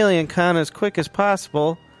that alien con as quick as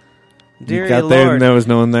possible. Dear You got there Lord. and there was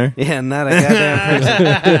no one there? Yeah, not a goddamn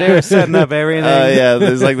person. They were setting up everything. Yeah,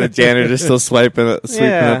 there's like the janitor just still sweeping up the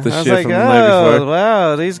I shit was like, from the night oh, before.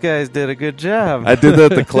 wow, these guys did a good job. I did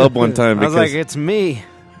that at the club one time I was because like, it's me.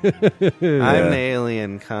 I'm the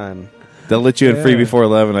alien con. they'll let you in free before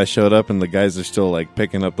 11. I showed up and the guys are still like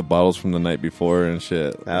picking up the bottles from the night before and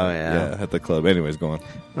shit. Oh, yeah. at the club. Anyways, go on.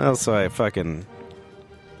 Well, so I fucking...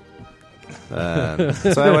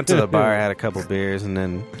 so I went to the bar, had a couple beers, and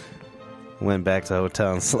then went back to the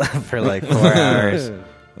hotel and slept for like 4 hours.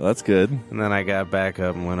 Well, that's good. And then I got back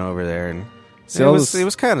up and went over there, and See, it all was this- it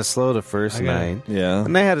was kind of slow the first night. Yeah.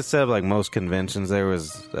 And they had it set up like most conventions. There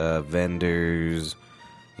was vendors,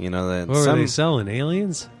 you know that. What were they selling?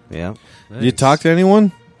 Aliens? Yeah, You Nice. talk to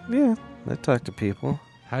anyone? yeah. I talk to people.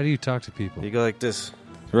 How do you talk to people? You go like this,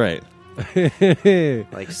 Right.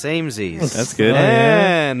 like samesies. That's good.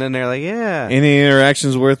 And then they're like, yeah, Any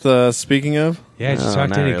interactions worth speaking of? Yeah, did you No, talk to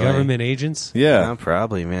not any really. government agents? Yeah.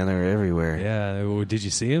 probably, man. They were everywhere. Yeah. Well, did you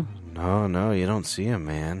see him? No, you don't see them,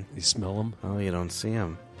 man. You smell him? Oh, you don't see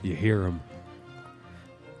them. You hear him?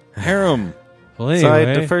 Harem. Well, So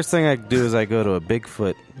anyway. the first thing I do is I go to a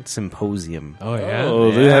Bigfoot symposium. Oh yeah. Oh,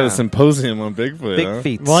 they had Yeah. a symposium on Bigfoot. Big huh?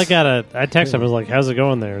 feet. Well, I texted him. I was like, "How's it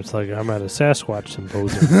going there?" It's like I'm at a Sasquatch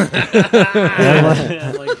symposium.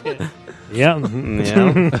 Yeah.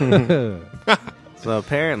 mhm. Yeah. So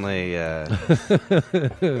apparently,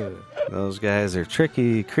 those guys are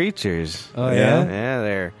tricky creatures. Oh Yeah? yeah.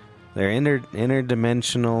 Yeah, they're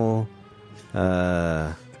interdimensional.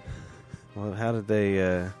 Well, how did they?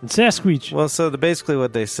 Sasquatch. Well, so basically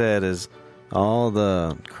what they said is all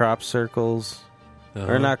the crop circles,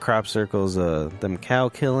 Uh-huh. or not crop circles, them cow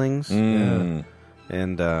killings Mm.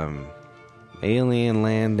 and alien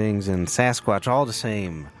landings and Sasquatch, all the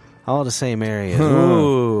same areas.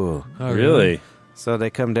 Ooh. Oh, Really? So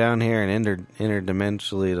they come down here and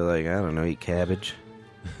interdimensionally to, like, I don't know, eat cabbage.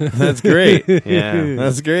 That's great. Yeah.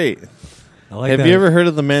 That's great. I like Have that. you ever heard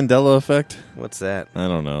of the Mandela effect? What's that? I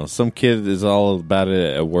don't know. Some kid is all about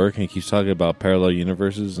it at work and he keeps talking about parallel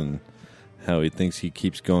universes and how he thinks he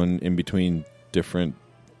keeps going in between different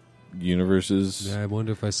universes. Yeah, I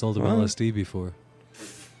wonder if I sold him Well. LSD before.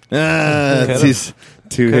 Ah, Could've. geez,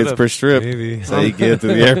 2 hits Could've. per strip. Maybe. That's how you get to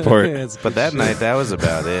the airport. That's But that night, that was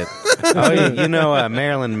about it. Oh, you know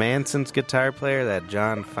Marilyn Manson's guitar player, that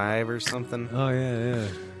John 5 or something? Oh yeah.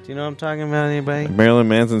 Do you know what I'm talking about, anybody? Marilyn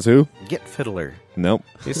Manson's who? Get Fiddler. Nope.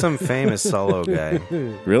 He's some famous solo guy.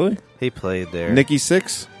 Really? He played there. Nikki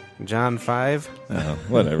Sixx? John 5? Oh,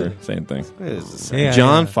 whatever. Same thing. It is the same. Yeah,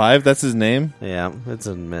 John yeah. 5, that's his name? Yeah, it's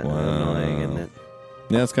annoying, Wow. isn't it?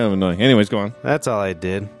 Yeah, it's kind of annoying. Anyways, go on. That's all I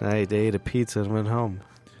did. I ate a pizza and went home.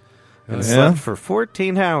 And yeah? slept for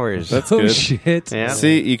 14 hours. That's Oh good. shit. Yeah.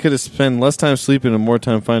 See, you could have spent less time sleeping and more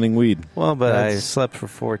time finding weed. Well, but I That's- slept for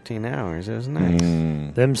 14 hours. It was nice.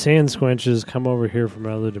 Mm. Them sand squinches come over here from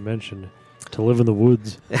another dimension to live in the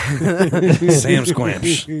woods. Sam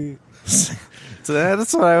Squamch. So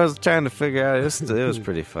that's what I was trying to figure out. It was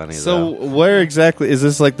pretty funny, So, though. where exactly is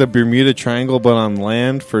this? Like the Bermuda Triangle, but on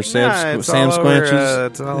land for Sam Nah, it's Sam all over, Squanches?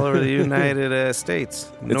 it's all over the United States.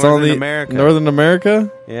 It's Northern all the America. Northern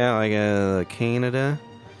America. Yeah, like Canada.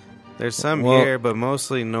 There's some Well- here, but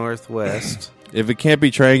mostly northwest. If it can't be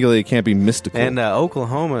triangulated, it can't be mystical. And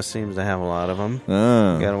Oklahoma seems to have a lot of them.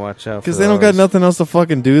 Ah. Gotta watch out for Because they don't got those. nothing else to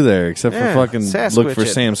fucking do there except Yeah, for fucking look for Sasquatch it.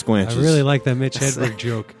 Sam I Squanches. really like that Mitch Hedberg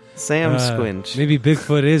joke. Sam Squinch. Maybe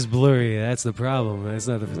Bigfoot is blurry. That's the problem. That's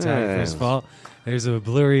not the photographer's Yeah. fault. There's a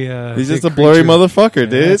blurry. He's big just a blurry creature. motherfucker,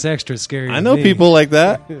 And dude. That's extra scary. I to know me. people like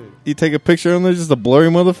that. You take a picture and they're just a blurry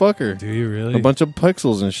motherfucker. Do you really? A bunch of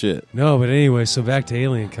pixels and shit. No, but anyway. So back to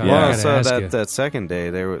Alien Con. Yeah. I Well, gotta so ask you. that second day,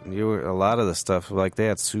 you were a lot of the stuff, like they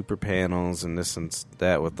had super panels and this and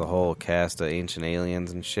that with the whole cast of Ancient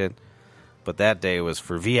Aliens and shit. But that day was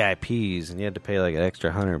for VIPs, and you had to pay like an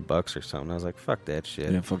extra $100 or something. I was like, fuck that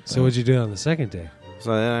shit. fuck So what'd you do on the second day?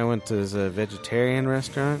 So then I went to this vegetarian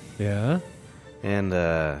restaurant, Yeah. and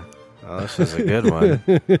this was a good one.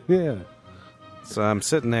 Yeah. So I'm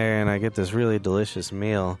sitting there, and I get this really delicious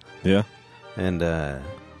meal, Yeah. and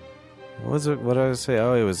what was it? What did I say?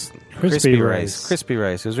 Oh, it was Crispy rice. Crispy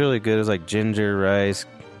rice. It was really good. It was like ginger rice,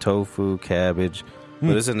 tofu, cabbage,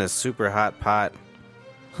 but it's in this super hot pot,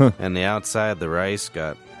 and the outside the rice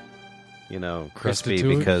got, crispy Crusted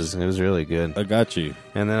to it? because it was really good. I got you.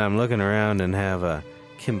 And then I'm looking around and have a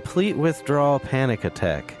complete withdrawal panic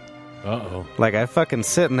attack. Uh-oh. Like, I fucking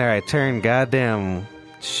sitting there, I turn goddamn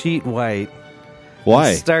sheet white. Why?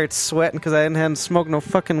 And start sweating because I hadn't smoked no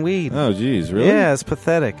fucking weed. Oh, jeez, really? Yeah, it's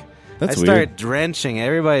pathetic. That's I start weird. drenching.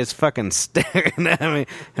 Everybody's fucking staring at me.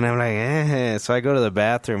 And I'm like, eh. So I go to the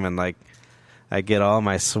bathroom and, like, I get all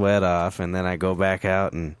my sweat off, and then I go back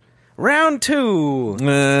out and round 2.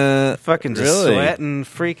 Fucking just really? sweating,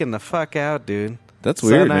 freaking the fuck out, dude. That's So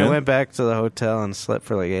weird, then I man. went back to the hotel and slept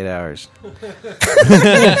for like 8 hours.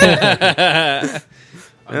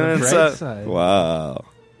 On And the so- bright side, Wow.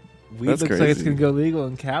 weed that's looks like it's crazy. gonna go legal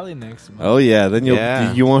in Cali next month. Oh yeah, then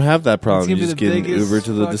Yeah. you won't have that problem. It's You gonna just be the get an biggest Uber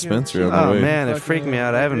to the fucking dispensary on Oh, the way. man. it Fucking freaked me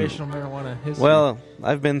out. I haven't- recreational marijuana history. Well,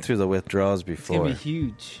 I've been through the withdrawals it's gonna before. be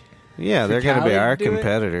huge. Yeah, they're going to be Cali our do it?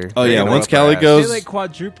 competitor. Oh, They're yeah, gonna once whoop our Cali ass. goes- They like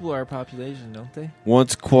quadruple our population, don't they?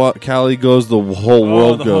 Once Cali goes, the whole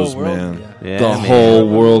world the goes, whole world, man. Yeah, the man. whole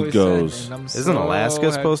I've world always said, goes. and I'm Isn't so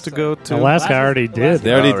Alaska supposed to go excited. too? Alaska already did.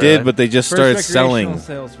 They already Oh, did, really? but they just First started recreational selling.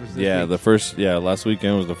 sales was this Yeah, week. last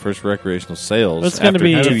weekend was the first recreational sales. It's gonna after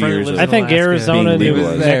be- 2 I have a friend years. who Of, I lives think Alaska. Arizona, Being New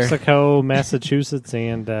legalized. Mexico, Massachusetts,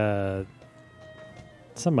 and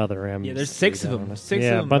some other M. Yeah, there's 6 of them. 6 yeah,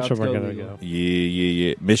 of a them bunch about of them are to going to legal. go.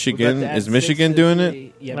 yeah. We're Michigan about to add is Michigan 6 doing to it?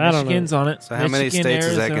 the- Yeah, I don't know. Michigan's on it. So how many Michigan, states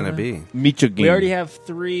is that going to Arizona. be? Michigan. We already have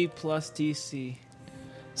 3 plus DC.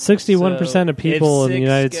 61% of So, people if in the 6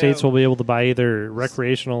 United go- States will be able to buy either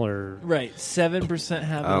recreational or. Right, 7%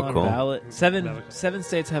 have it Oh, on cool. ballot. Seven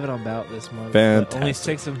states have it on ballot this month. but Fantastic. Only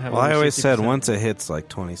 6 of them have. Well, I over always said 60%. once it hits like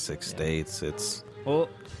 26 states, it's... Well,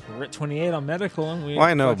 we're at 28 on medical, and we. Well,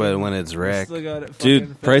 I know, but fucking- when it's we rec... still got it fucking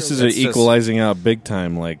Dude, prices federal. are It's just- equalizing out big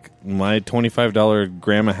time. Like my $25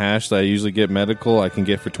 gram of hash that I usually get medical, I can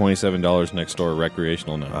get for $27 next door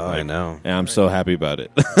recreational now. Oh, Like, I know. And I'm so happy about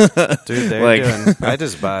it. Dude, they're Like- doing... I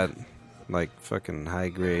just bought like fucking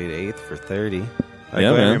high-grade eighth for 30. Like Yeah,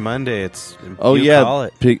 every man. Monday, it's... Oh you yeah, call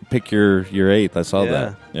it. pick your eighth. I saw Yeah.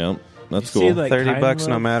 that. Yep, that's You cool. see, like, $30 Kind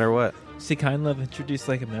no Love- matter what. See, Kind Love introduced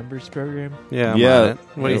like a members program. Yeah, I'm Yeah. on it.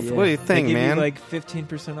 What do you Yeah. What do you They think, give man? You like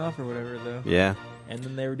 15% off or whatever though. Yeah. And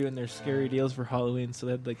then they were doing their scary deals for Halloween, so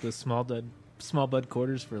they had like those small bud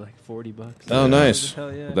quarters for like $40. Oh, Yeah. nice.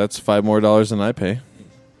 Hell yeah. That's $5 more than I pay.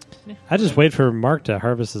 I just wait for Mark to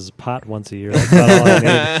harvest his pot once a year. That's about all I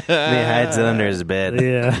And he hides it under his bed. need.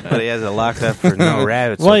 Yeah. But he has it locked up for no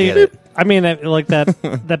rabbits. Well, will you, get it. I mean, like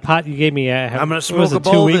that pot you gave me. I'm gonna was smoke a it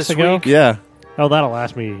 2 bowl weeks this ago? week. Yeah. Oh, that'll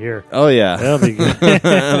last me a year. Oh yeah. That'll be good.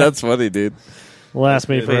 That's funny, dude. last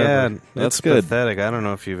me But forever. yeah, That's it's good. pathetic. I don't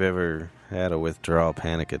know if you've ever had a withdrawal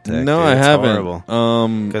panic attack. No, dude. I It's haven't. horrible.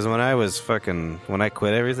 Because when I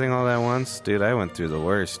quit everything all at once, dude, I went through the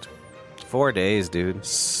worst. 4 days, dude.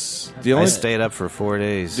 The I only stayed up for 4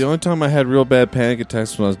 days. the only time I had real bad panic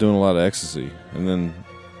attacks was when I was doing a lot of ecstasy, and then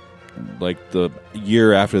like the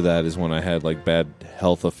year after that is when I had like bad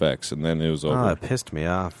health effects, and then it was Oh, over. it pissed me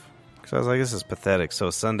off. Because I was like, this is pathetic.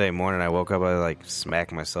 So Sunday morning, I woke up, I like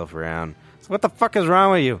smacked myself around. So what the fuck is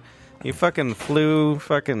wrong with you? You fucking flew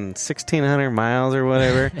fucking 1,600 miles or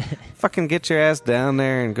whatever. Fucking get your ass down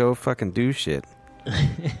there and go fucking do shit.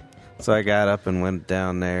 So I got up and went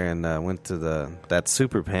down there and went to that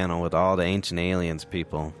super panel with all the ancient aliens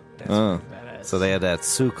people. That's Oh. badass. So they had that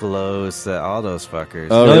Tsoukalos, all those fuckers.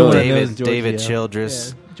 Oh, The only really? one I know is David Giorgio.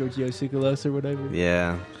 Childress. Yeah, Giorgio Tsoukalos or whatever.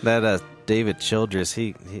 Yeah, that David Childress.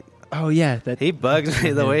 He Oh yeah, that He bugs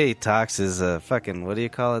me the way he talks. His fucking, what do you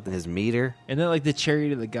call it? His meter? And then like the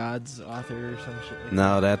Chariot of the Gods author or some shit. Like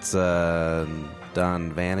No, that's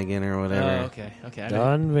Don Vanagon or that. whatever. Oh, okay, okay. I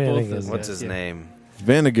Don know both Vanagon. those What's guys, his yeah. name?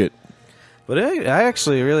 Vanagut. But I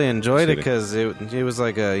actually really enjoyed it City. because it was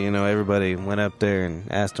like everybody went up there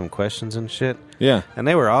and asked him questions and shit, Yeah. and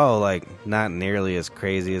they were all like not nearly as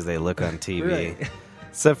crazy as they look on TV, Right.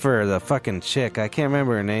 except for the fucking chick. I can't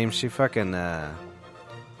remember her name. She fucking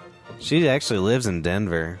she actually lives in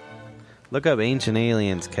Denver. Look up Ancient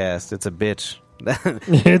Aliens cast. It's a bitch.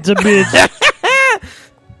 It's a bitch.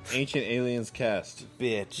 Ancient Aliens cast.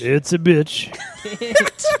 Bitch. It's a bitch.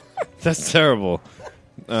 That's terrible.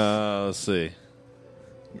 Let's see.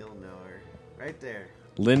 You'll know her right there.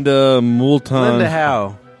 Linda Moulton. Linda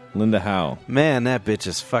Howe. Linda Howe. Man, that bitch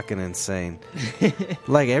is fucking insane.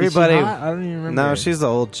 Like Is she everybody. hot? I don't even remember. No, she's the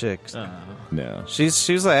old chick. No.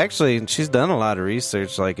 She's like actually she's done a lot of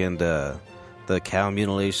research like into the cow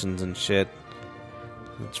mutilations and shit.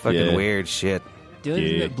 It's fucking Yeah. weird shit. The only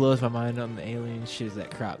thing Yeah. that blows my mind on the alien shit is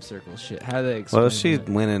that crop circle shit. How do they explain Well, she that?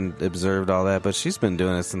 went and observed all that, but she's been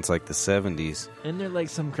doing it since like the 70s. And there like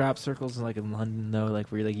some crop circles in like in London though, like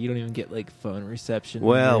where like you don't even get like phone reception.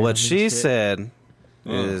 Well, and what she shit. said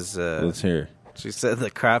Oh. is Let's hear. she said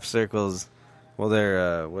the crop circles. Well,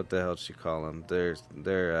 they're what the hell did she call them? They're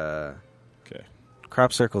Okay.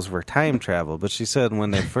 crop circles were time travel, but she said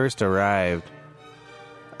when they first arrived,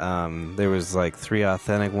 there was like 3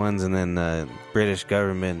 authentic ones, and then the British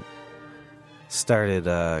government started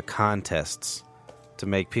contests to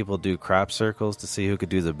make people do crop circles to see who could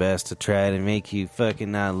do the best to try to make you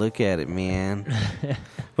fucking not look at it, man.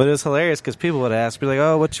 But it was hilarious because people would ask, be like,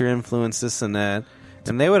 oh, what's your influence, this and that?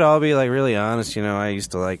 And they would all be like really honest. You know, I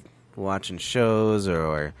used to like watching shows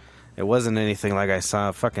or it wasn't anything like I saw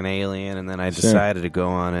a fucking alien and then I decided to go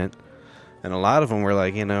on it. And a lot of them were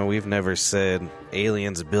like, you know, we've never said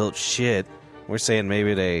aliens built shit. We're saying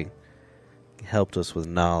maybe they helped us with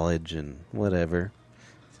knowledge and whatever.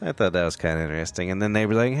 So I thought that was kind of interesting. And then they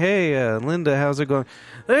were like, hey, Linda, how's it going?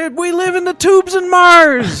 We live in the tubes in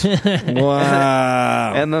Mars.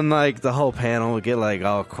 Wow. And then like the whole panel would get like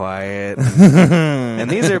all quiet. And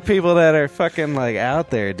these are people that are fucking like out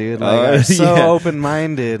there, dude. Like are so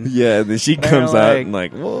open-minded. Yeah, and then she They're comes out like- and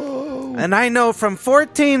like, whoa. And I know from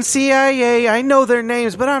 14 CIA, I know their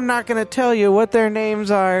names, but I'm not going to tell you what their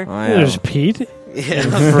names are. There's Pete. Yeah.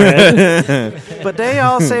 Fred. But they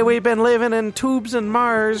all say we've been living in tubes in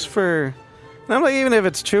Mars for... And I'm like, even if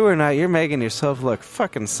it's true or not, you're making yourself look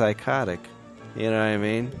fucking psychotic. You know what I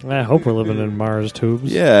mean? I hope we're living in Mars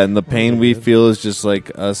tubes. Yeah, and the pain we feel is just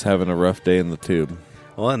like us having a rough day in the tube.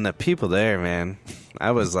 Well, and the people there, man,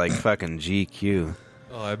 I was like fucking GQ.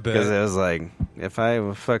 Oh, I Because bet. it was like, if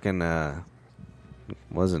I fucking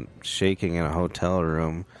wasn't shaking in a hotel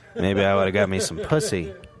room, maybe I would have got me some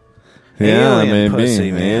pussy. Yeah, Alien maybe.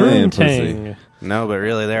 pussy, man. Alien pussy. Poontang. No, but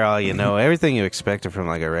really, they're all you know. Everything you expected from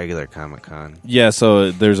like a regular Comic-Con. Yeah,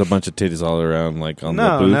 so there's a bunch of titties all around, like on the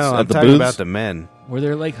No, booths. no, At I'm the talking booths? about the men. Were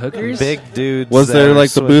there like hookers? Big dudes. Was that there are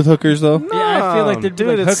like the booth hookers though? Yeah, I feel like there'd be dude,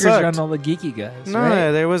 like it hookers sucked. around all the geeky guys. No,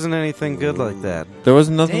 right? there wasn't anything good like that. There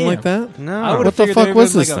wasn't nothing Damn. like that. No. I would've What the figured fuck there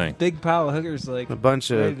was like this a thing? Big pile of hookers, like A bunch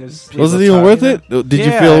of... ready to sleep. Was it People even worth talking it? Did you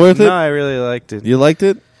Yeah, feel worth it? No, I really liked it. You liked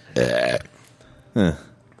it? Huh.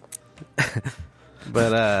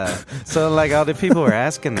 But, so, like, all the people were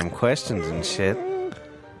asking them questions and shit.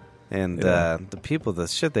 And the people, the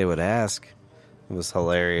shit they would ask was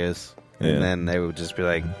hilarious. Yeah. And then they would just be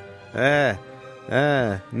like,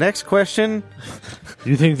 next question.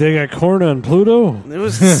 You think they got corn on Pluto? It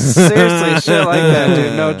was seriously shit like that,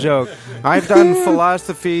 dude. No joke. I've done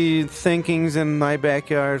philosophy thinkings in my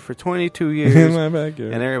backyard for 22 years. In my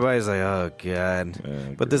backyard. And everybody's like, oh,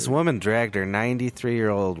 God. But this woman dragged her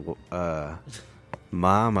 93-year-old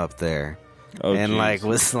mom up there. Oh, and, jeez. like,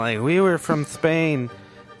 was like, we were from Spain.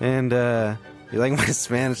 And, you like my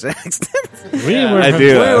Spanish accent? We were I from do.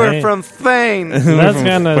 We were Spain. from Spain. That's From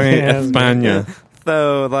kind of España.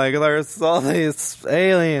 So, like, there's all these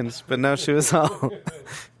aliens. But no, she was all...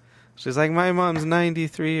 She's like, my mom's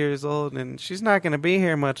 93 years old, and she's not going to be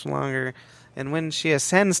here much longer. And when she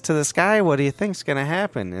ascends to the sky, what do you think's going to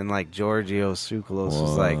happen? And, like, Giorgio Tsoukalos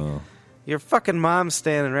was like, your fucking mom's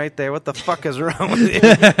standing right there. What the fuck is wrong with you?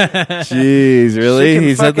 Jeez, really? She can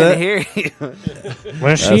He said fucking that? hear you.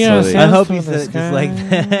 Was That's funny. I hope he said it just like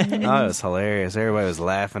that. Oh, it was hilarious. Everybody was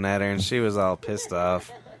laughing at her, and she was all pissed off.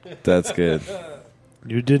 That's good.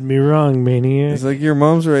 You did me wrong, maniac. It's like your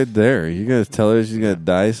mom's right there. You gotta tell her she's gonna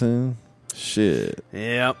die soon. Shit.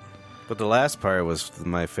 Yep. But the last part was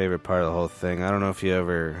my favorite part of the whole thing. I don't know if you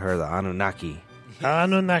ever heard of the Anunnaki.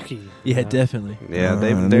 Anunnaki. Yeah, definitely. Yeah,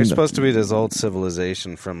 they're Anunnaki. supposed to be this old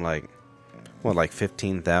civilization from like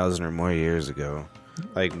 15,000 or more years ago.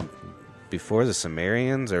 Like before the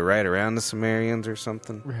Sumerians or right around the Sumerians or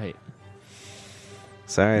something. Right.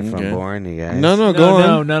 Sorry if Okay. I'm boring you guys. No, No, go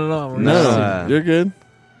on. not at all. We're No, not- You're good.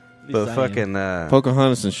 at But least I am. fucking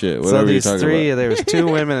Pocahontas and shit. so Whatever you're these talking three, about. there was two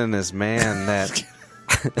women and this man that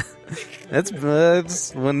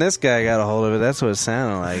that's when this guy got a hold of it, that's what it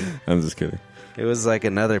sounded like. I'm just kidding. It was like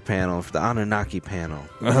another panel, the Anunnaki panel.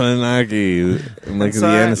 Anunnaki, like So the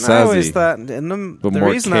I always Anasazi. thought, and the But more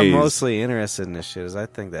reason I'm Ks. mostly interested in this shit is I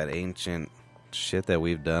think that ancient shit that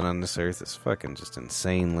we've done on this earth is fucking just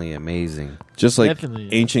insanely amazing. Just like Definitely.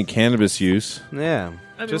 ancient cannabis use. Yeah,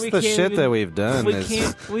 I mean, just we the can't shit even- that we've done We is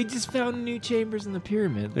can't. We just found new chambers in the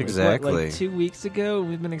pyramid. Like, Exactly. What, like 2 weeks ago,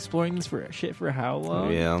 we've been exploring this for how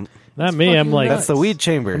long? yeah. Not It's me. I'm fucking like That's the weed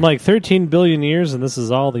chamber. I'm like 13 billion years, and this is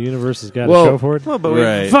all the universe has got Well- to show for it. well, but we,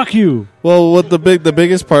 Right. Fuck you. Well, what the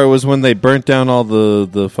biggest part was when they burnt down all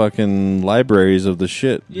the fucking libraries of the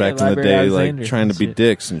shit Yeah, back in the Library day, Alexander like trying to and be shit.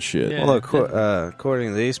 dicks and shit. Yeah. well,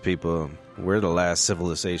 according to these people, we're the last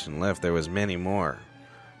civilization left. There was many more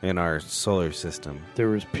in our solar system. There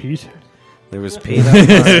was Pete. There was Pete on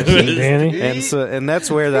Mars. Danny. And that's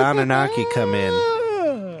where the Anunnaki come in.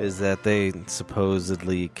 Is that they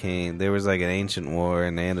supposedly came? There was like an ancient war,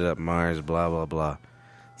 and they ended up Mars. Blah blah blah.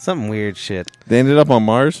 Some weird shit. They ended up on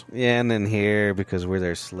Mars. Yeah, and then here because we're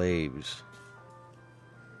their slaves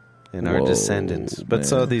and our Whoa, descendants. But man.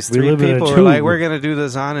 so these We three live in a people are like, tube. we're gonna do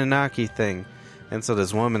this Anunnaki thing, and so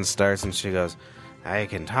this woman starts and she goes, I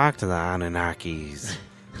can talk to the Anunnakis.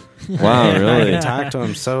 Wow, I really? can talk to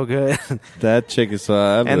them so good. That chick is so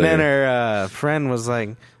out And then there. her friend was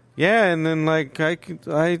like, yeah, and then like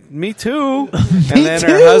me too. And then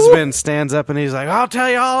her husband stands up and he's like, I'll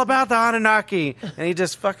tell you all about the Anunnaki. And he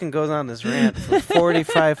just fucking goes on this rant for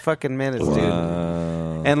 45 fucking minutes, dude.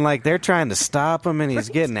 Wow. And like they're trying to stop him, and he's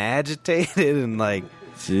getting agitated, and like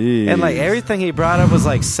Jeez. and like everything he brought up was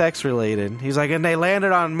like sex related. He's like, and they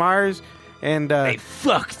landed on Mars, and They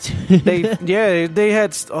fucked. they had they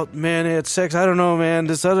had sex. I don't know, man.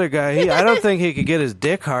 This other guy, I don't think he could get his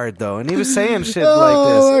dick hard though, and he was saying shit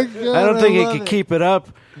like this. I don't think he could keep it up.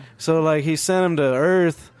 So like he sent him to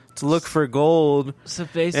Earth to look for gold. So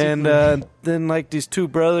basically, And then, like, these two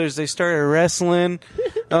brothers, they started wrestling.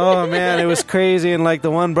 Oh, man, it was crazy. And, like,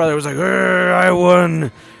 the one brother was like, I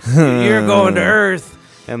won. You're going to Earth.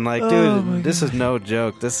 And, like, dude, this is no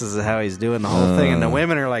joke. This is how he's doing the whole thing. And the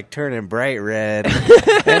women are, like, turning bright red.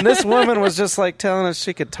 And this woman was just, like, telling us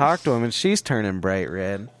she could talk to him, and she's turning bright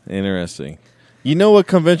red. Interesting. You know what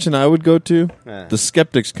convention I would go to? Yeah. The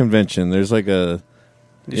Skeptics Convention. There's like a...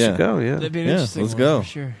 You Yeah. should go, yeah. that'd be an Yeah, interesting let's one, go. For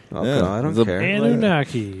sure. I'll Yeah. go. I don't The- care.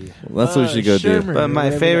 Anunnaki. That's what we should go do. Shermer, But my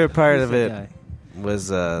whatever favorite that- part who's of that it guy? was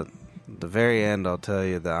the very end. I'll tell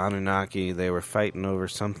you, the Anunnaki, they were fighting over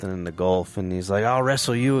something in the Gulf, and he's like, I'll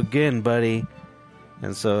wrestle you again, buddy.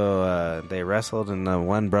 And so they wrestled, and the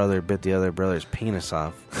one brother bit the other brother's penis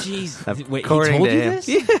off. Jeez. Wait, he According told to you him. this?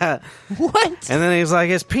 Yeah. What? And then he's like,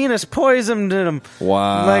 his penis poisoned him.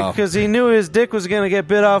 Wow. Like, because he knew his dick was going to get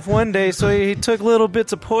bit off one day, so he took little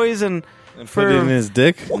bits of poison. Put it in his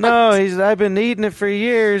dick? No, I've been eating it for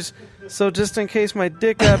years. So just in case my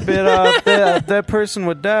dick got bit off, that person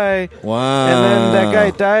would die. Wow. And then that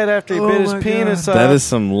guy died after he Oh bit his my penis off. That is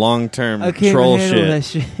some long-term I can't troll even handle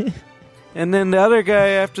shit. that shit. And then the other guy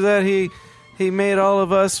after that, he made all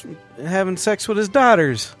of us having sex with his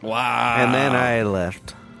daughters. Wow. And then I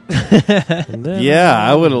left. And then- Yeah,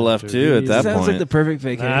 I would've left too at that Sounds point. like the perfect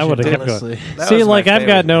vacation. I would've kept honestly. That See, was my like I've got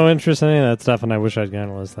favorite. no interest in any of that stuff, and I wish I'd gone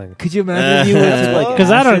to this thing. Could you imagine if you would have took like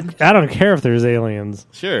Because acid? I don't care if there's aliens.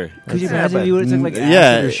 Sure. Could you Yeah, imagine but- if you would have took like Yeah,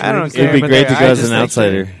 acid or I shrooms? don't It'd care. be but great to I go as just an think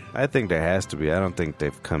outsider. I think there has to be. I don't think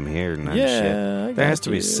they've come here and done Yeah, shit. I There has got to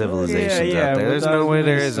be you. civilizations out there. There's no way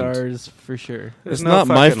there isn't. Stars for sure. There's It's no not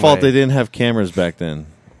my fucking fault way. they didn't have cameras back then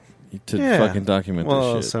to Yeah. fucking document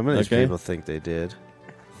Well, this shit. some of these okay? people think they did.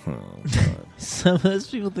 Oh, God. Some of those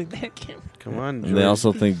people think that can't. Come on, And they George.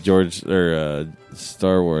 also think George or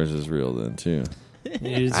Star Wars is real then too.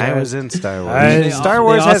 I was in Star Wars. I- Star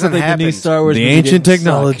Wars they also hasn't think the new happened. Star Wars The movie ancient didn't suck.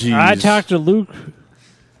 technology. I talked to Luke.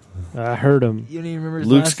 I heard him. You don't even remember his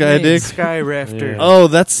Luke last Skydick? name. Sky Rafter. Yeah. Oh,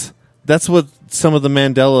 that's what some of the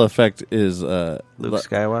Mandela effect is. Luke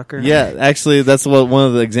Skywalker. Yeah, actually, that's what one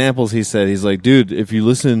of the examples he said. He's like, dude, if you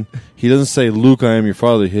listen, he doesn't say, Luke, I am your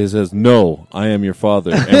father. He says, no, I am your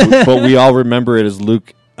father. But we all remember it as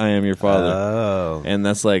Luke, I am your father. Oh. And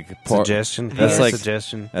that's like part. Suggestion. That's Yeah, like-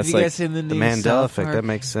 suggestion. Have That's you like guys seen the The new Mandela South effect. Park? That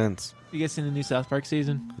makes sense. You guys seen the new South Park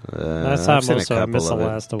season? That's I've not seen a most of it. I couple missed the of it.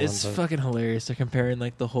 last one. It's but- fucking hilarious. They're comparing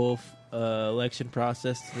like the whole election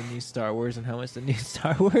process to the new Star Wars and how much the new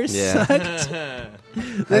Star Wars Yeah.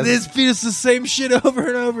 sucked. They just feed us the same shit over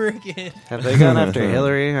and over again. Have they gone after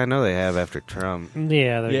Hillary? I know they have after Trump.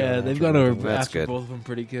 Yeah, they're Yeah, going they've after gone it. over That's after good. both of them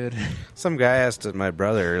pretty good. Some guy asked my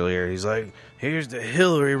brother earlier. He's like, "Here's the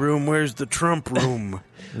Hillary room. Where's the Trump room?"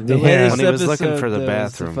 The Yeah. latest When he was looking episode, for the though,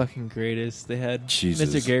 bathroom. was the fucking greatest. They had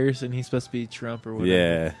Jesus. Mr. Garrison. He's supposed to be Trump or whatever.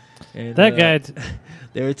 Yeah. And, That guy.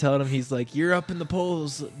 they were telling him he's like, "You're up in the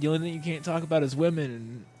polls. The only thing you can't talk about is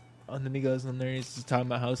women." And then he goes in there and he's just talking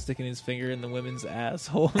about how sticking his finger in the women's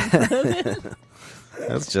asshole.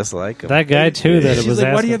 That's just like him. That guy too. That it She's was.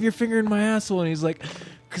 like, "Why do you have asking- your finger in my asshole?" And he's like,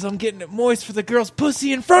 "Because I'm getting it moist for the girl's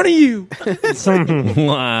pussy in front of you."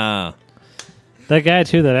 Wow. That guy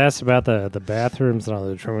too that asked about the bathrooms and all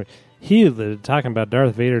the talking about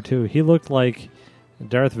Darth Vader too. He looked like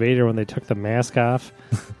Darth Vader when they took the mask off,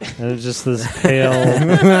 and it was just this pale,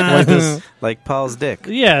 like this. like Paul's dick.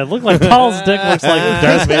 Yeah, it looked like Paul's dick looks like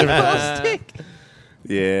Darth Vader.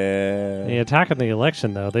 Yeah. Yeah, talking the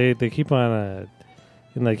election though, they keep on.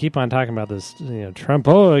 And they keep on talking about this, Trump.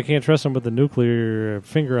 Oh, I can't trust him with the nuclear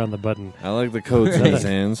finger on the button. I like the coats in his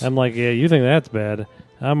hands. I'm like, yeah, you think that's bad?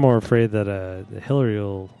 I'm more afraid that Hillary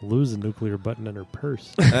will lose the nuclear button in her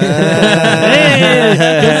purse. Because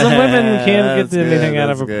the women can't get That's good, anything out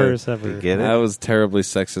of that's a good. purse ever. You get it? I was terribly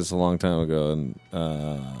sexist a long time ago, and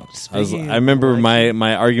Speaking I of remember election-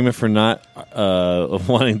 my argument for not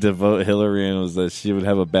wanting to vote Hillary in was that she would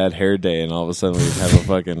have a bad hair day, and all of a sudden we'd have a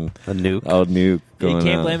fucking A nuke. nuke. going You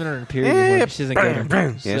can't on. blame it on her period anymore. She doesn't get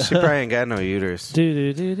her. Yeah, she probably ain't got no uterus.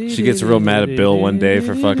 She gets real mad at Bill one day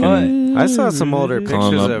for fucking. I saw some older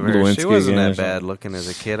Calling pictures up of her. Lewinsky She wasn't again or that bad something. looking as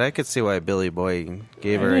a kid. I could see why Billy Boy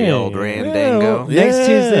gave her Hey. a old randango. Yeah. Next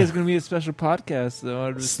Tuesday is going to be a special podcast, though.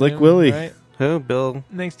 I'd Slick assume, Willie. Right? Who? Bill?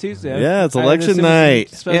 Next Tuesday. Yeah, it's I would election assume night.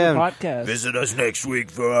 It's a special Yeah. podcast. Visit us next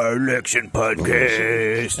week for our election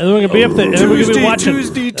podcast. And then we're gonna be up there. And then we're gonna be watching.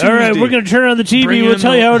 Tuesday. All right, we're gonna turn on the TV. Bring We'll in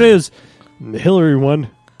tell you how it is. Hillary won.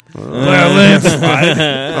 Well, that's fine.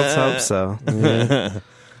 Let's hope so.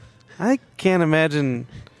 I can't imagine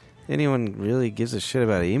anyone really gives a shit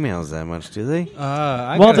about emails that much, do they?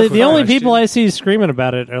 Well, the only people I see screaming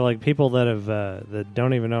about it are like people that have that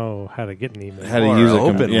don't even know how to get an email. How to Or use a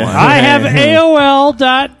open yeah. one. I have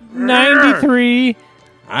AOL.93.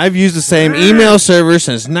 I've used the same email server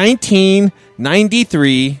since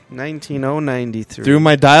 1993 19093. through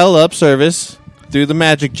my dial-up service through the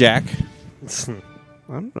Magic Jack. Can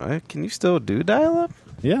you still do dial-up?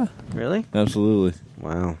 Yeah, Really? absolutely.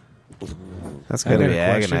 Wow. That's I got to got be a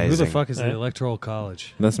question. agonizing. Who the fuck is the Hey. Electoral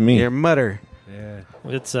College? That's me. Your mutter. Yeah.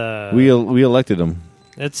 It's We elected him.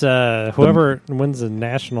 it's whoever wins the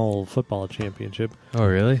national football championship. Oh,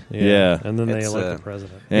 really? Yeah. And then they It's, elect the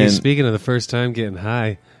president. Hey, And speaking of the first time getting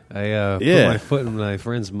high, I put Yeah. my foot in my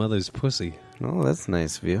friend's mother's pussy. Oh, that's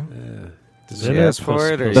nice of you. Yeah. Did It you is ask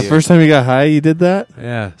for it? Or the you- first time you got high, you did that?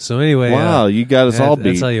 Yeah. So anyway, Wow, you got us all I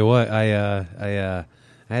beat. tell you what, I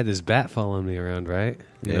had this bat following me around, right?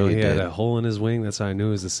 Yeah, You know, you he had did. a hole in his wing. That's how I knew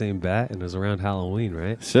it was the same bat, and it was around Halloween,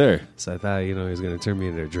 right? Sure. So I thought, he was going to turn me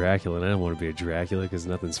into a Dracula, and I didn't want to be a Dracula because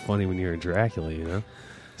nothing's funny when you're a Dracula, you know?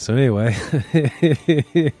 So anyway,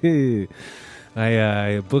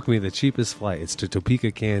 I booked me the cheapest flight. It's to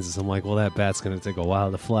Topeka, Kansas. I'm like, well, that bat's going to take a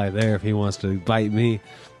while to fly there if he wants to bite me,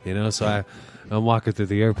 you know? So I'm walking through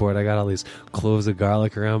the airport. I got all these cloves of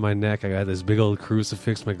garlic around my neck. I got this big old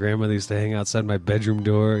crucifix my grandmother used to hang outside my bedroom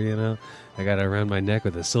door, you know? I got it around my neck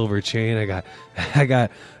with a silver chain. I got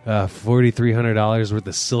 $4,300 worth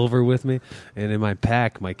of silver with me, and in my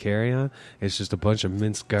pack, my carry-on, it's just a bunch of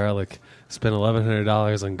minced garlic. Spent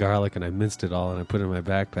 $1,100 on garlic, and I minced it all, and I put it in my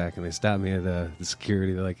backpack. And they stopped me at the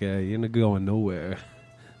security. They're like, "Yeah, you're not going nowhere."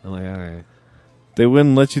 I'm like, "All right." They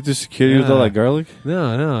wouldn't let you through security with all Yeah. that garlic?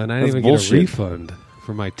 No, and I That's didn't even bullshit. get a refund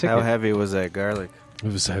for my ticket. How heavy was that garlic?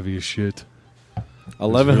 It was heavy as shit.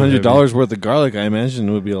 $1,100 worth of garlic, I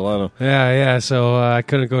imagine, would be a lot of. Yeah. So I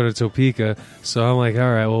couldn't go to Topeka. So I'm like,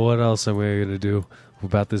 all right, well, what else am I going to do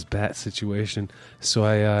about this bat situation? So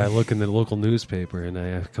I look in the local newspaper, and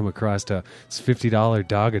I come across it's $50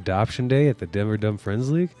 dog adoption day at the Denver Dumb Friends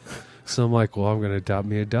League. So I'm like, well, I'm going to adopt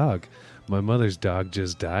me a dog. My mother's dog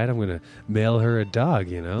just died. I'm going to mail her a dog,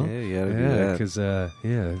 you know? Yeah, you gotta do that. because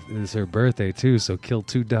it's her birthday too. So kill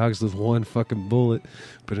 2 dogs with 1 fucking bullet.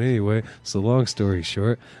 But anyway, so long story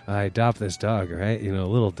short, I adopt this dog, right? You know, a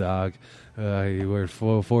little dog. He weighed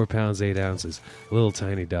 4 pounds 8 ounces. Little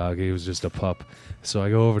tiny dog. He was just a pup. So I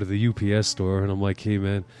go over to the UPS store and I'm like, hey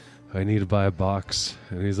man, I need to buy a box.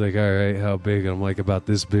 And he's like, all right, how big? And I'm like, about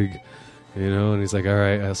this big. You know, and he's like, all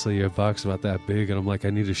right, I'll sell you a box about that big. And I'm like,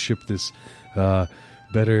 I need to ship this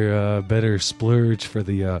better splurge for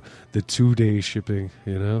the 2-day shipping,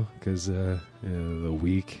 you know, because the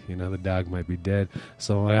week, you know, the dog might be dead.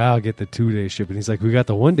 So I'm like, I'll get the 2-day shipping. He's like, we got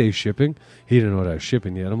the 1-day shipping. He didn't know what I was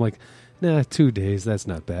shipping yet. I'm like, nah, 2 days, that's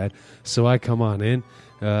not bad. So I come on in,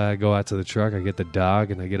 I go out to the truck, I get the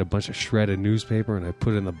dog, and I get a bunch of shredded newspaper, and I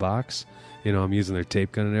put it in the box. You know, I'm using their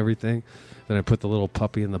tape gun and everything. Then I put the little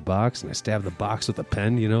puppy in the box, and I stab the box with a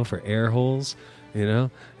pen, you know, for air holes, you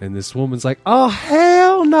know. And this woman's like, oh,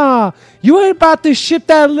 hell nah. You ain't about to ship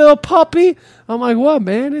that little puppy. I'm like, what,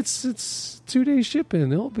 man? It's 2-day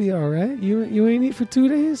shipping. It'll be all right. You ain't eat for 2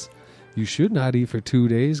 days? You should not eat for 2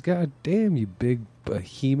 days. God damn, you big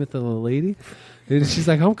behemoth of a lady. And she's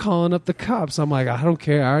like, I'm calling up the cops. I'm like, I don't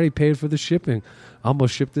care. I already paid for the shipping. I'm going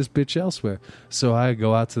to ship this bitch elsewhere. So I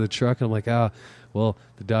go out to the truck, and I'm like, well,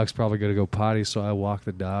 the dog's probably going to go potty, so I walk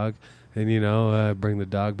the dog. And, you know, bring the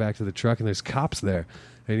dog back to the truck, and there's cops there.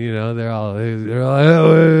 And, you know, they're all like,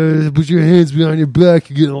 oh, put your hands behind your back.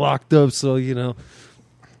 You're getting locked up. So, you know,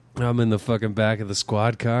 I'm in the fucking back of the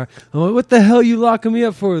squad car. I'm like, what the hell are you locking me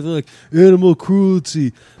up for? They're like, animal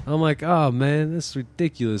cruelty. I'm like, oh, man, this is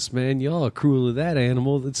ridiculous, man. Y'all are cruel to that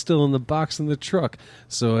animal that's still in the box in the truck.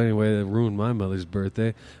 So anyway, that ruined my mother's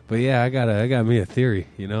birthday. But yeah, I got me a theory.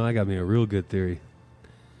 You know, I got me a real good theory.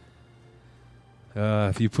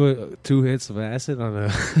 If you put 2 hits of acid on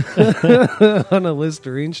a on a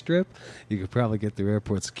Listerine strip, you could probably get through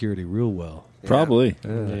airport security real well. Probably.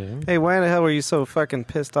 Yeah. Hey, why the hell were you so fucking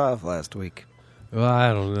pissed off last week? Well,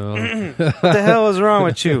 I don't know. What the hell is wrong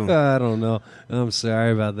with you? I don't know. I'm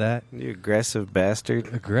sorry about that. You aggressive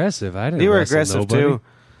bastard. Aggressive? I didn't. You were wrestle aggressive nobody. too.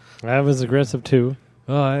 I was aggressive too.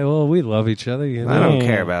 Oh, well, we love each other. You know? I don't Yeah.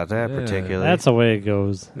 care about that Yeah. particularly. That's the way it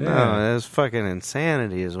goes. No, that's fucking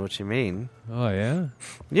insanity is what you mean. Oh yeah.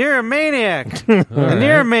 You're a maniac. All And right.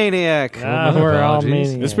 you're a maniac. Ah, my we're all apologies.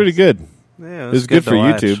 maniacs. It's pretty good. Yeah, It was good to for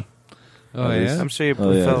watch. YouTube. Oh At least. yeah. I'm sure you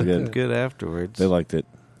Oh, yeah, felt it's good afterwards. They liked it.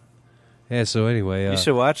 Yeah. So anyway, You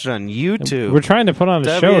should watch it on YouTube. We're trying to put on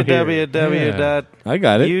a show here. I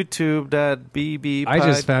got it. www.youtube.bb. I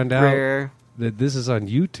just found out that this is on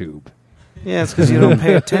YouTube. Yeah, it's because you don't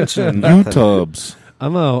pay attention to nothing. YouTubes.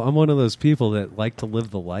 I'm one of those people that like to live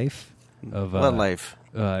the life of What life?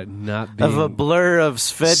 not being Of a blur of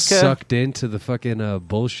Svedka? sucked into the fucking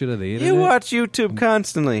bullshit of the internet. You watch YouTube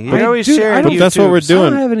constantly. I You're always do- I sharing don't- YouTube. That's what we're I don't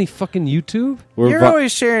doing. have any fucking YouTube. You're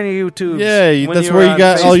always sharing YouTube. Yeah, that's where you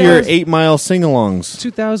got all your 8 Mile sing-alongs.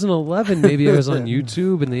 2011, maybe I was on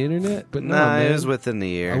YouTube and the internet, but no, Nah, man. it was within the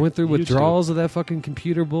year. I went through YouTube. withdrawals of that fucking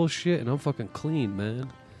computer bullshit, and I'm fucking clean,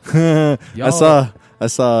 man. I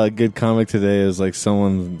saw a good comic today. It was like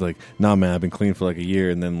someone like, nah, man, I've been clean for like a year,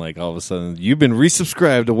 and then like all of a sudden, you've been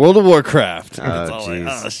resubscribed to World of Warcraft. Oh, It's all like,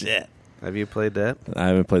 jeez. oh shit! Have you played that? I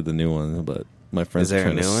haven't played the new one, but my friends Is there are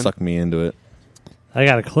trying a to new one? suck me into it. I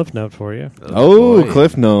got a cliff note for you. Oh, boy.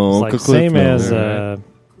 Cliff Note. It's like Cliff same Note. as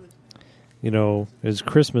Alright. it's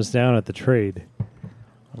Christmas down at the trade.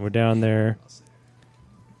 We're down there,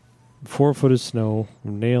 4 foot of snow,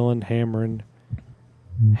 nailing, hammering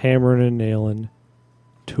and nailing,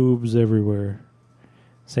 tubes everywhere.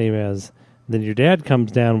 Same as then your dad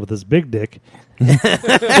comes down with his big dick, and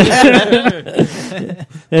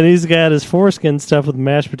he's got his foreskin stuffed with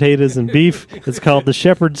mashed potatoes and beef. It's called the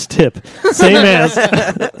shepherd's tip. Same as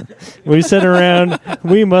we sit around.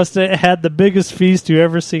 We must have had the biggest feast you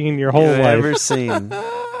ever seen in your whole You've life. ever seen.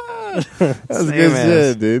 That's Same good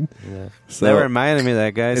as. shit, dude. Yeah. So, That reminded me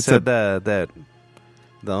that guy It's said that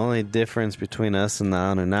the only difference between us and the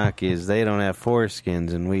Anunnaki is they don't have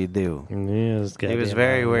foreskins and we do. Yeah, He was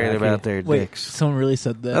very worried about their Wait, dicks. someone really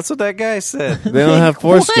said that. That's what that guy said. they don't have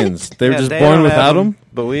foreskins. They were Yeah, just they born don't without have them.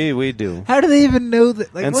 But we do. How do they even know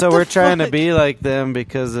that? Like, And what so the we're trying to fuck? be like them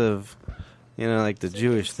because of, like the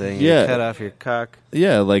Jewish thing. Yeah. You cut off your cock.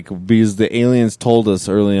 Yeah, like because the aliens told us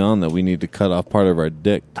early on that we need to cut off part of our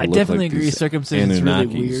dick. To I look definitely like agree. these Circumcision is really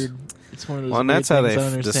Anunnakis. weird. It's one of those Well, and weird that's how things they I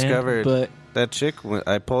don't understand, discovered- But That chick,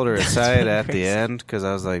 I pulled her aside at the Christ. end because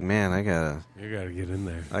I was like, man, I gotta get in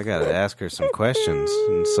there. ask her some questions.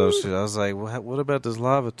 And so I was like, what about this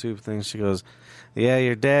lava tube thing? She goes, yeah,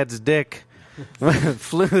 your dad's dick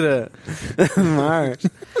flew to Mars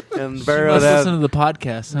and she burrowed must listen out, to the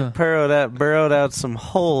podcast, huh? burrowed out some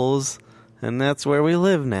holes, and that's where we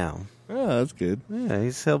live now. Oh, that's good. Yeah,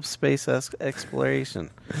 he's helped space exploration.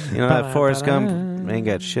 You know, that Forrest Gump ain't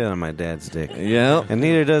got shit on my dad's dick. Yeah. And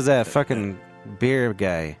neither does that fucking beer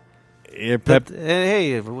guy. Yeah, Pep. And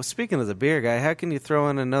hey, speaking of the beer guy, how can you throw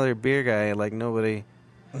in another beer guy like nobody,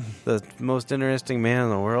 the most interesting man in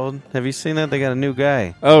the world? Have you seen that? They got a new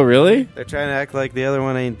guy. Oh, really? They're trying to act like the other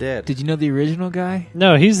one ain't dead. Did you know the original guy?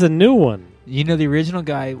 No, he's the new one. You know the original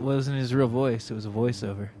guy wasn't his real voice; it was a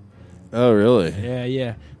voiceover. Oh, really?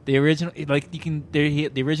 Yeah. The original,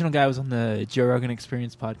 the original guy was on the Joe Rogan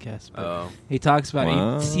Experience podcast. But he talks about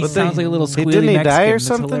Wow. he But sounds they- like a little squealy didn't he Mexican. die or It's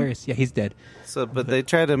something? hilarious. Yeah, he's dead. So, but they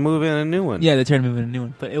tried to move in a new one. Yeah, they tried to move in a new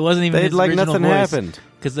one, but it wasn't even They'd his like original nothing voice. happened.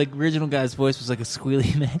 Because the original guy's voice was like a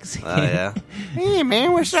squealy Mexican. Oh yeah. Hey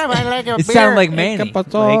man, what's up? I like a It beer. sounded like Manny. ¿Qué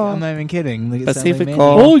pasó? Like, I'm not even kidding. Like, it sounded like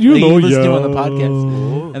Pacifico. Manny. Oh, you Like, know, listen to him on the yeah.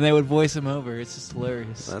 podcast, and they would voice him over. It's just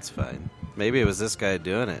hilarious. That's fine. Maybe it was this guy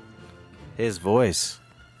doing it. His voice.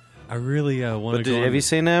 I really want But to go. have you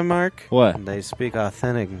seen that, Mark? What? They speak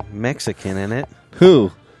authentic Mexican in it.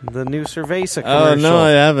 Who? The new Cerveza Oh, commercial. no,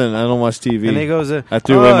 I haven't. I don't watch TV. And he goes, I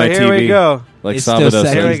threw away my here TV. we go. Like It's still Sabado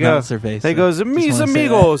second, Here we says. it's go. not Cerveza. He goes, Just mis wanna say that.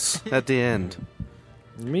 amigos, at the end.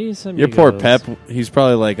 Your poor Pep. He's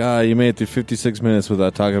probably like, you made it through 56 minutes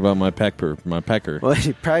without talking about my pecker. Well,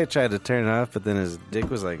 he probably tried to turn it off, but then his dick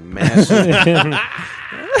was like mashing.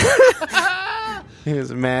 He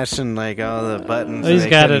was mashing like all the buttons. He's and they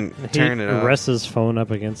got it. couldn't He turn it off. rests his phone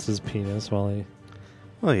up against his penis while he.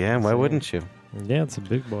 Well, yeah. Why wouldn't you? Yeah, it's a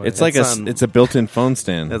big boy. It's like It's on- it's a built-in phone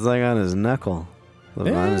stand. It's like on his knuckle, on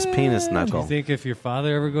his penis Do you knuckle. think if your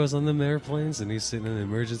father ever goes on them airplanes and he's sitting in the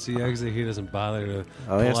emergency exit, he doesn't bother to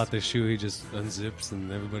Oh, pull yes. out the shoe? He just unzips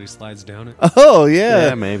and everybody slides down it. Oh yeah,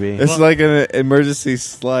 Yeah, maybe. It's like an emergency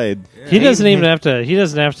slide. he doesn't even have to. He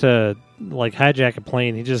doesn't have to like hijack a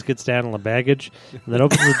plane. He just gets down on the baggage and then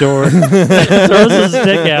opens the door, throws his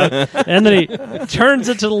dick out, and then he turns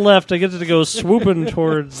it to the left. I get it to go swooping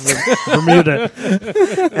towards Bermuda.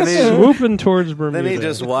 And Swooping towards Bermuda. then he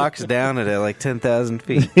just walks down it at like 10,000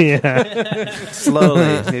 feet yeah.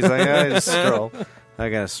 slowly. He's like, I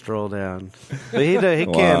gotta stroll down. But he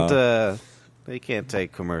can't. He can't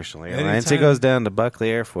take commercial airlines. He goes down to Buckley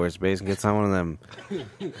Air Force Base and gets on one of them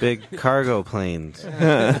big cargo planes.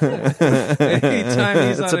 Anytime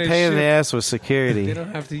he's It's on a pain in the ship, ass with security. they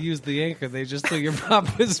don't have to use the anchor. They just throw your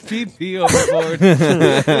papa's pee-pee overboard.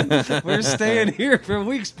 We're staying here for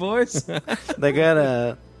weeks, boys. They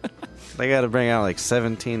gotta bring out like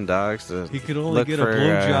 17 dogs to. He could only look get a for,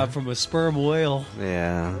 blowjob from a sperm whale.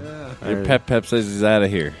 Yeah. Your Pep says he's out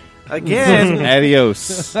of here. Again.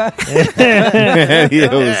 Adios. Adios.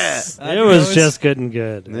 It was just good and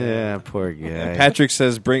good. Yeah, poor guy. Patrick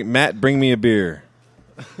says, bring me a beer.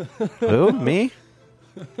 Who? Me?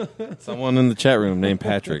 Someone in the chat room named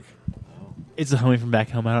Patrick. It's a homie from back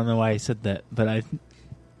home. I don't know why he said that, but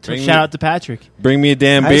Bring shout me- out to Patrick. Bring me a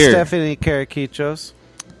damn Hi, beer. Stephanie Karakichos.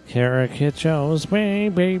 Carakichos,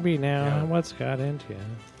 baby now. Yeah. What's got into you?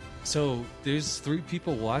 So there's 3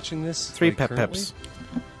 people watching this. 3 like, pep currently? peps.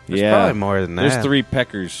 There's Yeah. probably more than that. There's 3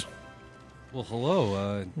 peckers. Well,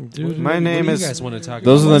 hello. Dude, my name what is- do you guys want to talk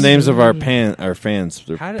Those are about? the names of our fans.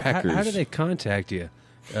 They're How peckers. do they contact you?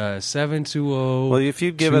 720. Well, if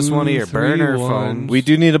you'd give us one of your burner 231. phones, We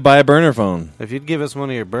do need to buy a burner phone. if you'd give us one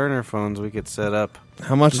of your burner phones, we could set up.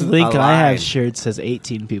 How much? The link I line. have shared says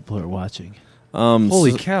 18 people are watching.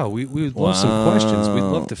 Holy so- cow! We would love some Wow. questions. We'd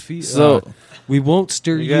love to feed. So- we won't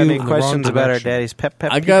steer You you. got any in the questions wrong about our direction. daddy's pep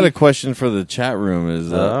pep? I got a question for the chat room.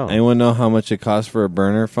 Is Oh. anyone know how much it costs for a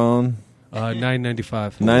burner phone?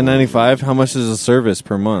 $9.95. $9.95. How much is a service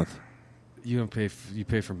per month? You don't pay. You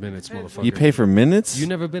pay for minutes, motherfucker. You pay for minutes? You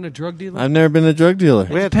never been a drug dealer? I've never been a drug dealer.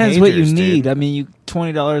 We had Depends what you pagers, need. dude. I mean,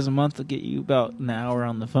 $20 a month will get you about an hour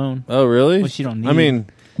on the phone. Oh, really? Which you don't I need. mean,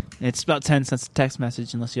 It's about 10 cents a text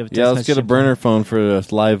message unless you have a text yeah, let's message get a in burner phone for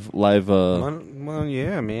this live. Well,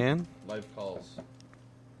 yeah, man. Live calls.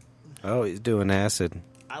 Oh, he's doing acid.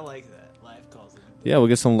 I like that. Live calls. Yeah, we'll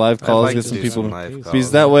get some live I'd calls. like Get to some do people. some live calls.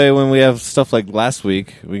 Because that way, when we have stuff like last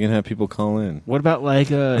week, we can have people call in. What about like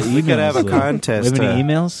emails? We could have a Lou? contest. We have any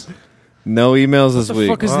emails? No emails this the week.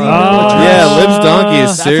 fuck is the Oh. email Ah. address? Yeah, Lib's Donkey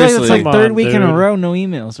is I feel like seriously. it's like Come third on, week in a dude. row, no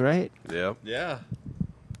emails, right? Yep. Yeah,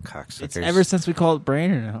 Cocksuckers. It's ever since we called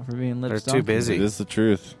Brainer now for being They're Lips too Donkey. busy. it is the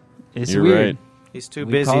truth. It's You're weird. right. He's too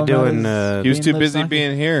We busy call him doing. out He was Being too Lips busy Donkey.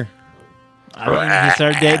 being here. I mean, he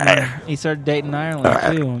started dating. He started dating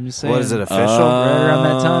Ireland too. I'm just saying. What is it official? Right around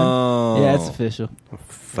that time. Oh. Yeah, it's official.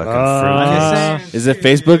 Fucking I'm just fruit. saying. Is it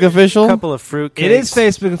Facebook official? Couple of fruit cakes. It is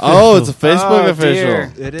Facebook official. Oh, it's a Facebook Oh, official.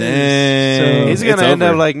 dear. It is. Dang. So- He's gonna It's end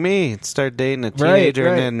over. up like me. Start dating a Right, teenager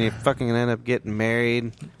right. and then you fucking end up getting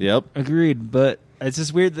married. Yep. Agreed, but it's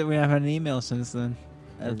just weird that we haven't had an email since then.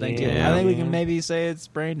 I think Yeah. I think we can maybe say it's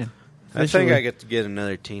Brandon. I think I get to get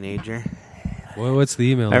another teenager. Well, what's the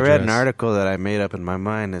email I read an address? article that I made up in my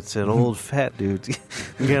mind that said old fat dudes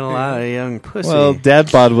getting a lot of young pussy. Well, dad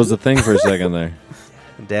bod was a thing for a second there.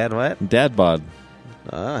 Dad what? Dad bod.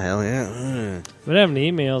 Oh, hell yeah. We don't have any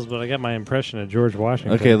emails, but I got my impression of George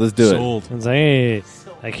Washington. Okay, let's do it. Sold. And say, hey,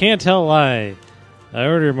 I can't tell a lie. I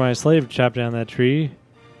ordered my slave to chop down that tree,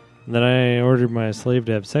 and then I ordered my slave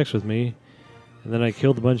to have sex with me, and then I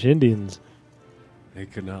killed a bunch of Indians. They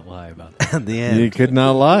could not lie about that. At the You end. could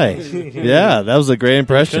not lie. Yeah, that was a great Couldn't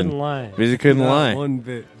impression. lie. Because he couldn't Not lie. one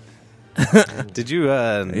bit. Did you,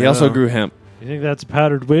 He also grew hemp. You think that's a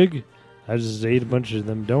powdered wig? I just ate a bunch of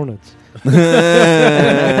them donuts.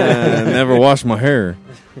 Never washed my hair.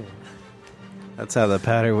 That's how the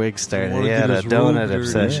powder wig started. Wanna He had get a his robe donut dirty.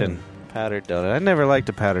 obsession. Powdered donut. I never liked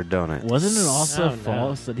a powdered donut. Wasn't it also Oh, no.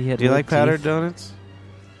 false that he had? Do you like teeth? powdered donuts?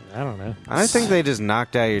 I don't know. I think they just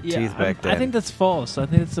knocked out your Yeah, teeth back then. I think that's false. I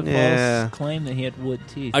think it's a Yeah. false claim that he had wood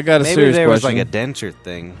teeth. I got a Maybe serious there was question. like a denture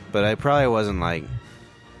thing, but I probably wasn't like.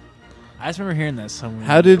 I just remember hearing that somewhere.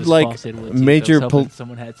 How it did, was like, false, he had wood teeth. major I was hoping pol-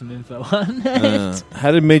 someone had some info on that.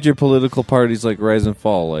 How did major political parties like rise and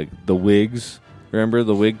fall? Like the Whigs. Remember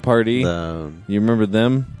the Whig Party? You remember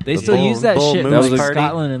them? They The still Bull- use that Bull shit in Moose like Party?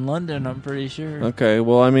 Scotland and London. I'm pretty sure. Okay,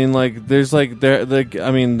 well, I mean, like, there's like there's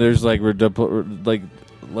like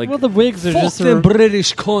like Well, the Whigs are Fuck just them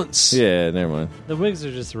British cunts. yeah, never mind. the Whigs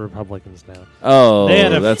are just the Republicans now. Oh, They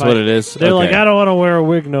had a that's fight. what it is. They're Okay. like, I don't want to wear a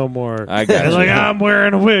wig no more. I got They're you. like, I'm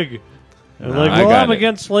wearing a wig. They're No, like, I well, got I'm it.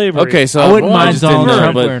 against slavery. Okay, so I wouldn't well, mind just didn't Donald know,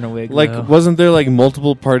 Trump but, wearing a wig. like, though. wasn't there like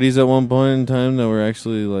multiple parties at one point in time that were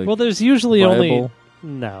actually like Well, there's usually only viable?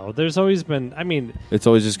 No, there's always been. I mean, It's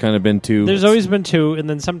always just kind of been two. there's always been two, and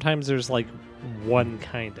then sometimes there's like one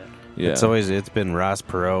kind of. Yeah. It's been Ross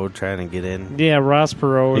Perot trying to get in. Yeah, Ross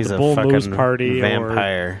Perot or He's the a Bull Moose fucking Party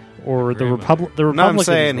vampire. or the Republic. The No, Republicans.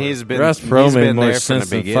 I'm saying were- he's been. Ross he's Perot made been more there from sense the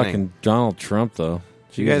than beginning. fucking Donald Trump, though.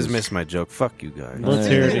 You guys Jesus. missed my joke. Fuck you guys. Let's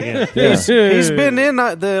hear it again. Yeah. He's been in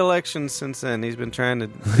the election since then. He's been trying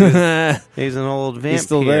to. He's an old vampire. He's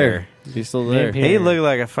still there. He's still there. Vampire. He looked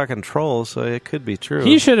like a fucking troll, so it could be true.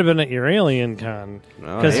 He should have been at your Alien Con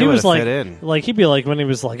because he was would've like, fit in. he'd be like when he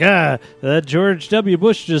was like, that George W.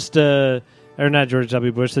 Bush just, or not George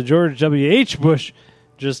W. Bush, the George W. H. Bush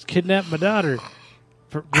just kidnapped my daughter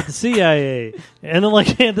with the CIA, and then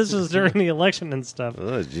like this was during the election and stuff,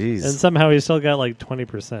 Oh, and jeez. somehow he still got like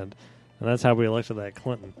 20%, and that's how we elected that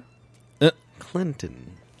Clinton.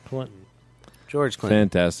 Clinton. George Clinton.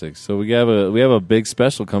 Fantastic. So we have a big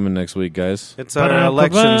special coming next week, guys. It's our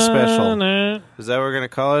election special. Is that what we're going to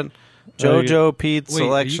call it? JoJo Pete's Wait,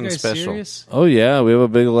 election are you guys special. serious? Oh yeah, we have a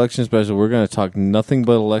big election special. We're going to talk nothing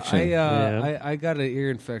but election. I got an ear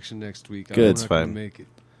infection next week. Good. I'm It's not gonna fine. Make it.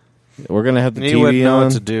 We're going to have the You wouldn't TV know on.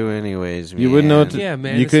 what to do anyways. You wouldn't know what to- Yeah,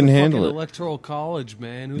 man. You it's couldn't the handle fucking it. Electoral college,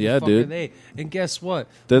 man. Who Yeah, the fuck dude. Are they? And guess what?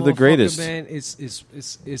 They're the Motherfucker, greatest. Man,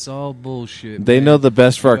 it's all bullshit. They man. know the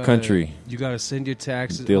best for You our gotta- country. You got to send your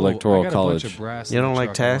taxes. The Electoral I got College. A bunch of brass You in don't the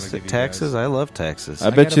like truck I wanna give you taxes? guys. I love taxes. I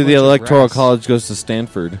got bet a you the bunch of Electoral brass. College goes to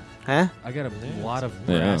Stanford. Huh? I got a lot of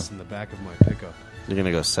Yeah. brass in the back of my pickup. You're going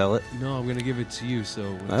to go sell it? No, I'm going to give it to you. So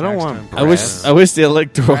when I don't tax want time brass. I wish the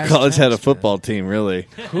Electoral Brass College had a tacks, football team. Really,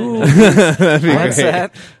 Who? that'd be What's great.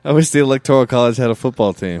 that? I wish the Electoral College had a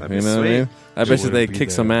football team. That'd You be know what I sweet. mean? I bet you wouldn't they be kick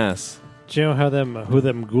there. some ass. Do you know who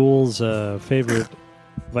them ghouls' favorite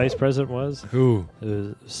vice president was? Who? It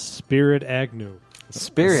was Spirit Agnew.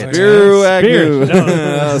 Spirit. Spiro Agnew. Spirit.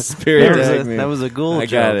 No. Spirit That Agnew. was a ghoul I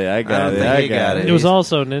joke. got it. I got don't it. think I he got it. It was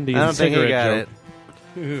also an Indian I don't think he cigarette got joke. it.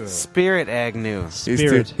 Spirit Agnew.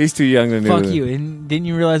 Spirit. He's too young to know. Fuck you. And didn't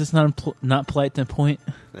you realize it's not polite to point?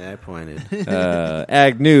 Yeah, I pointed.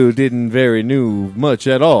 Agnew didn't very knew much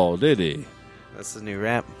at all, did he? That's the new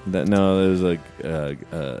rap. No, it was like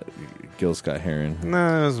Gil Scott Heron.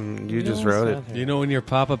 No, it was, you just wrote it. You know when your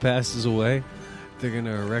papa passes away, they're going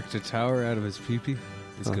to erect a tower out of his pee-pee?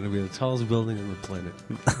 It's going to be the tallest building on the planet.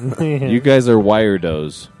 You guys are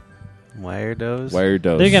wiredos. Wiredos?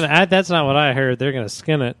 Wiredos. They're gonna. That's not what I heard. They're gonna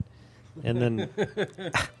skin it, and then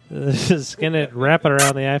skin it, wrap it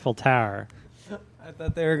around the Eiffel Tower. I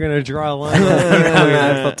thought they were going to draw a line.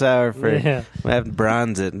 Eiffel Tower for Yeah. we have to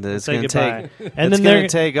bronze it. It's Say going to goodbye. take. And It's then going they're to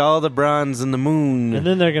take all the bronze and the moon, and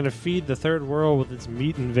then they're gonna feed the third world with its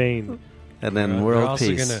meat and vein. and then They're world also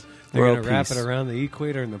peace. They're World going to wrap peace. it around the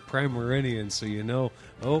equator and the prime meridian, so you know.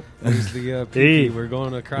 Oh, there's the Hey. pee-pee. We're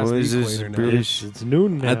going across What the is this equator now. British? It's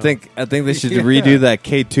noon now. I think they should Yeah. redo that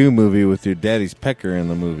K2 movie with your daddy's pecker in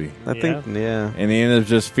the movie, I think, yeah. and he ends up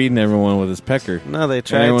just feeding everyone with his pecker, No, they and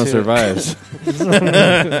tried everyone to. survives.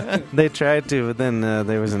 They tried to, but then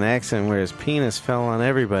there was an accident where his penis fell on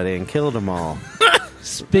everybody and killed them all.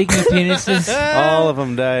 Speaking of penises, All of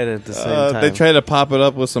them died at the same time. They tried to pop it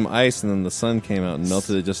up with some ice, and then the sun came out and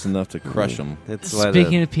melted it just enough to crush them. It's why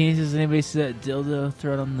speaking of penises, anybody see that dildo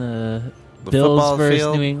thrown on the the Bills football versus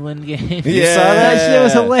field. New England game? You saw that? That shit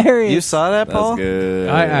was hilarious. You saw that, Paul? That's good.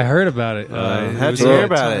 I heard about it. how'd was, you hear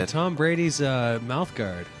about Tom, it? Tom Brady's mouth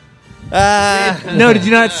guard. No, did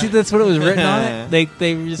you not see that's what it was written on it? They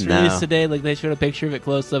just No. released today, like they showed a picture of it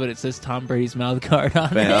close up and it says Tom Brady's mouth guard on Oh,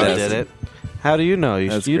 Fantastic. they did it. How do you know?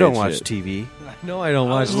 That's You don't great watch shit. TV. No, I don't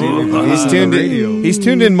watch TV. but He's on tuned the in. radio. He's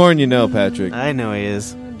tuned in more than you know, Patrick. I know he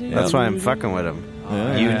is. That's why I'm fucking with him.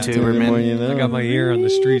 Yeah, YouTuber, tuned in man. more than you know. I got my ear on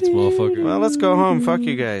the streets, motherfucker. Well, let's go home. Fuck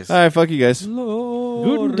you guys. All right, fuck you guys.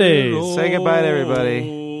 Good day. Say goodbye to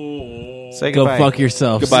everybody. Say Go goodbye. fuck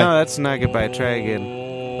yourself. Goodbye. No, that's not goodbye. Try again.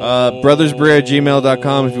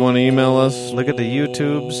 Brothersbrew@gmail.com if you want to email us. Look at the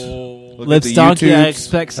YouTubes. Look Lips at the Donkey, I YouTubes.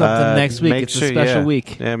 expect something next week. Make It's sure, a special yeah.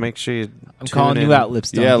 week. Yeah, make sure you. I'm tune calling in. you out,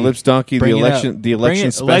 Lips Donkey. Yeah, Lips Donkey, Bring it up. the Bring election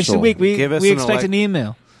it. special. Election week, we Give us an expect an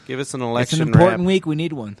email. Give us an It's election an important rap. week. We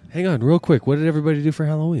need one. Hang on, real quick. What did everybody do for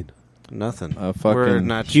Halloween? Nothing. fucking We're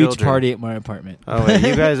not Huge children. party at my apartment. Oh, wait,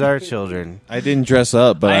 you guys are children. I didn't dress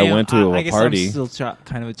up, but I went to I a guess party. I'm still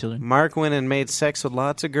kind of a children. Mark went and made sex with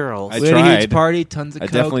lots of girls. I We had a huge tried. party, tons of I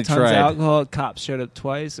coke, definitely tons tried. of alcohol. Cops showed up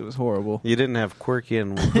twice. It was horrible. You didn't have quirky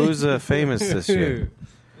and who's famous this year?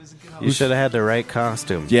 You should have had the right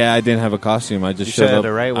costume. Yeah, I didn't have a costume. I just You showed said up.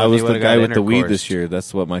 the right one, I was you the would've guy got with the weed intercoursed. this year.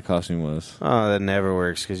 That's what my costume was. Oh, that never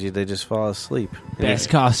works because they just fall asleep. Best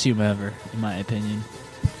costume ever, in my opinion.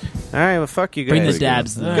 All right, well, fuck you guys. Bring the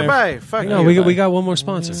dabs. Goodbye. Fuck No, you. we got one more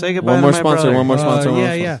sponsor. Say goodbye One more to my sponsor. brother. One more sponsor.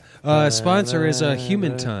 Yeah. Sponsor is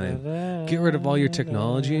Human Time. Get rid of all your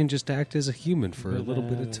technology and just act as a human for a little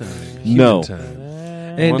bit of time. Human No. time.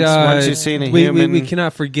 And Once you've seen a we human-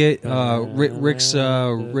 cannot forget Rick's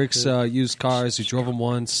used cars. You drove them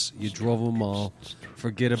once, you drove them all.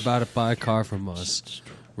 Forget about it. Buy a car from us.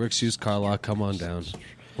 Rick's used car lot. Come on down.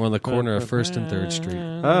 We're on the corner of 1st and 3rd Street.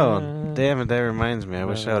 Oh, damn it! That reminds me. I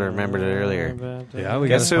wish I would have remembered it earlier. Yeah, we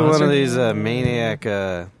Guess got a who one sponsor? of these maniac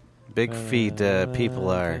big feet people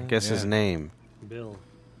are? Guess his name. Bill.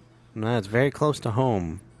 No, it's very close to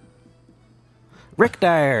home. Rick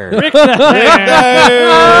Dyer.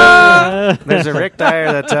 There's a Rick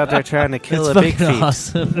Dyer that's out there trying to kill That's a big fucking feet.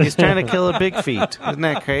 awesome. He's trying to kill a big feet. Isn't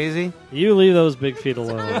that crazy? You leave those big feet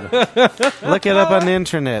alone. Look it up on the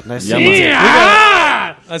internet. And I see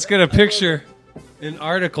Let's get a picture in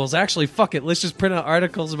articles. Actually, fuck it. Let's just print out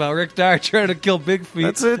articles about Rick Dyer trying to kill big feet.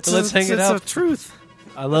 That's it. And let's hang it It's up. the truth.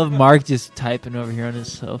 I love Mark just typing over here on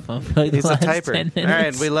his cell phone for like He's the a last typer. 10 All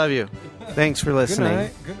minutes. right, we love you. Thanks for Good listening.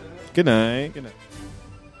 night. Good night. Good night.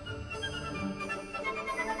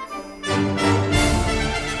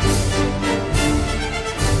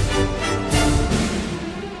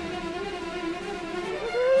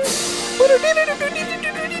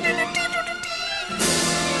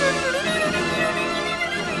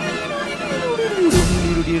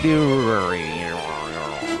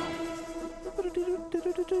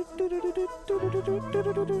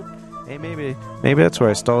 Hey, maybe that's where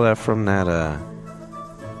I stole that from. That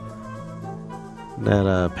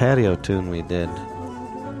patio tune we did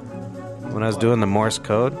when I was doing the Morse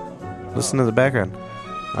code. Listen to the background.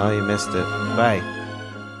 Oh, you missed it. Bye.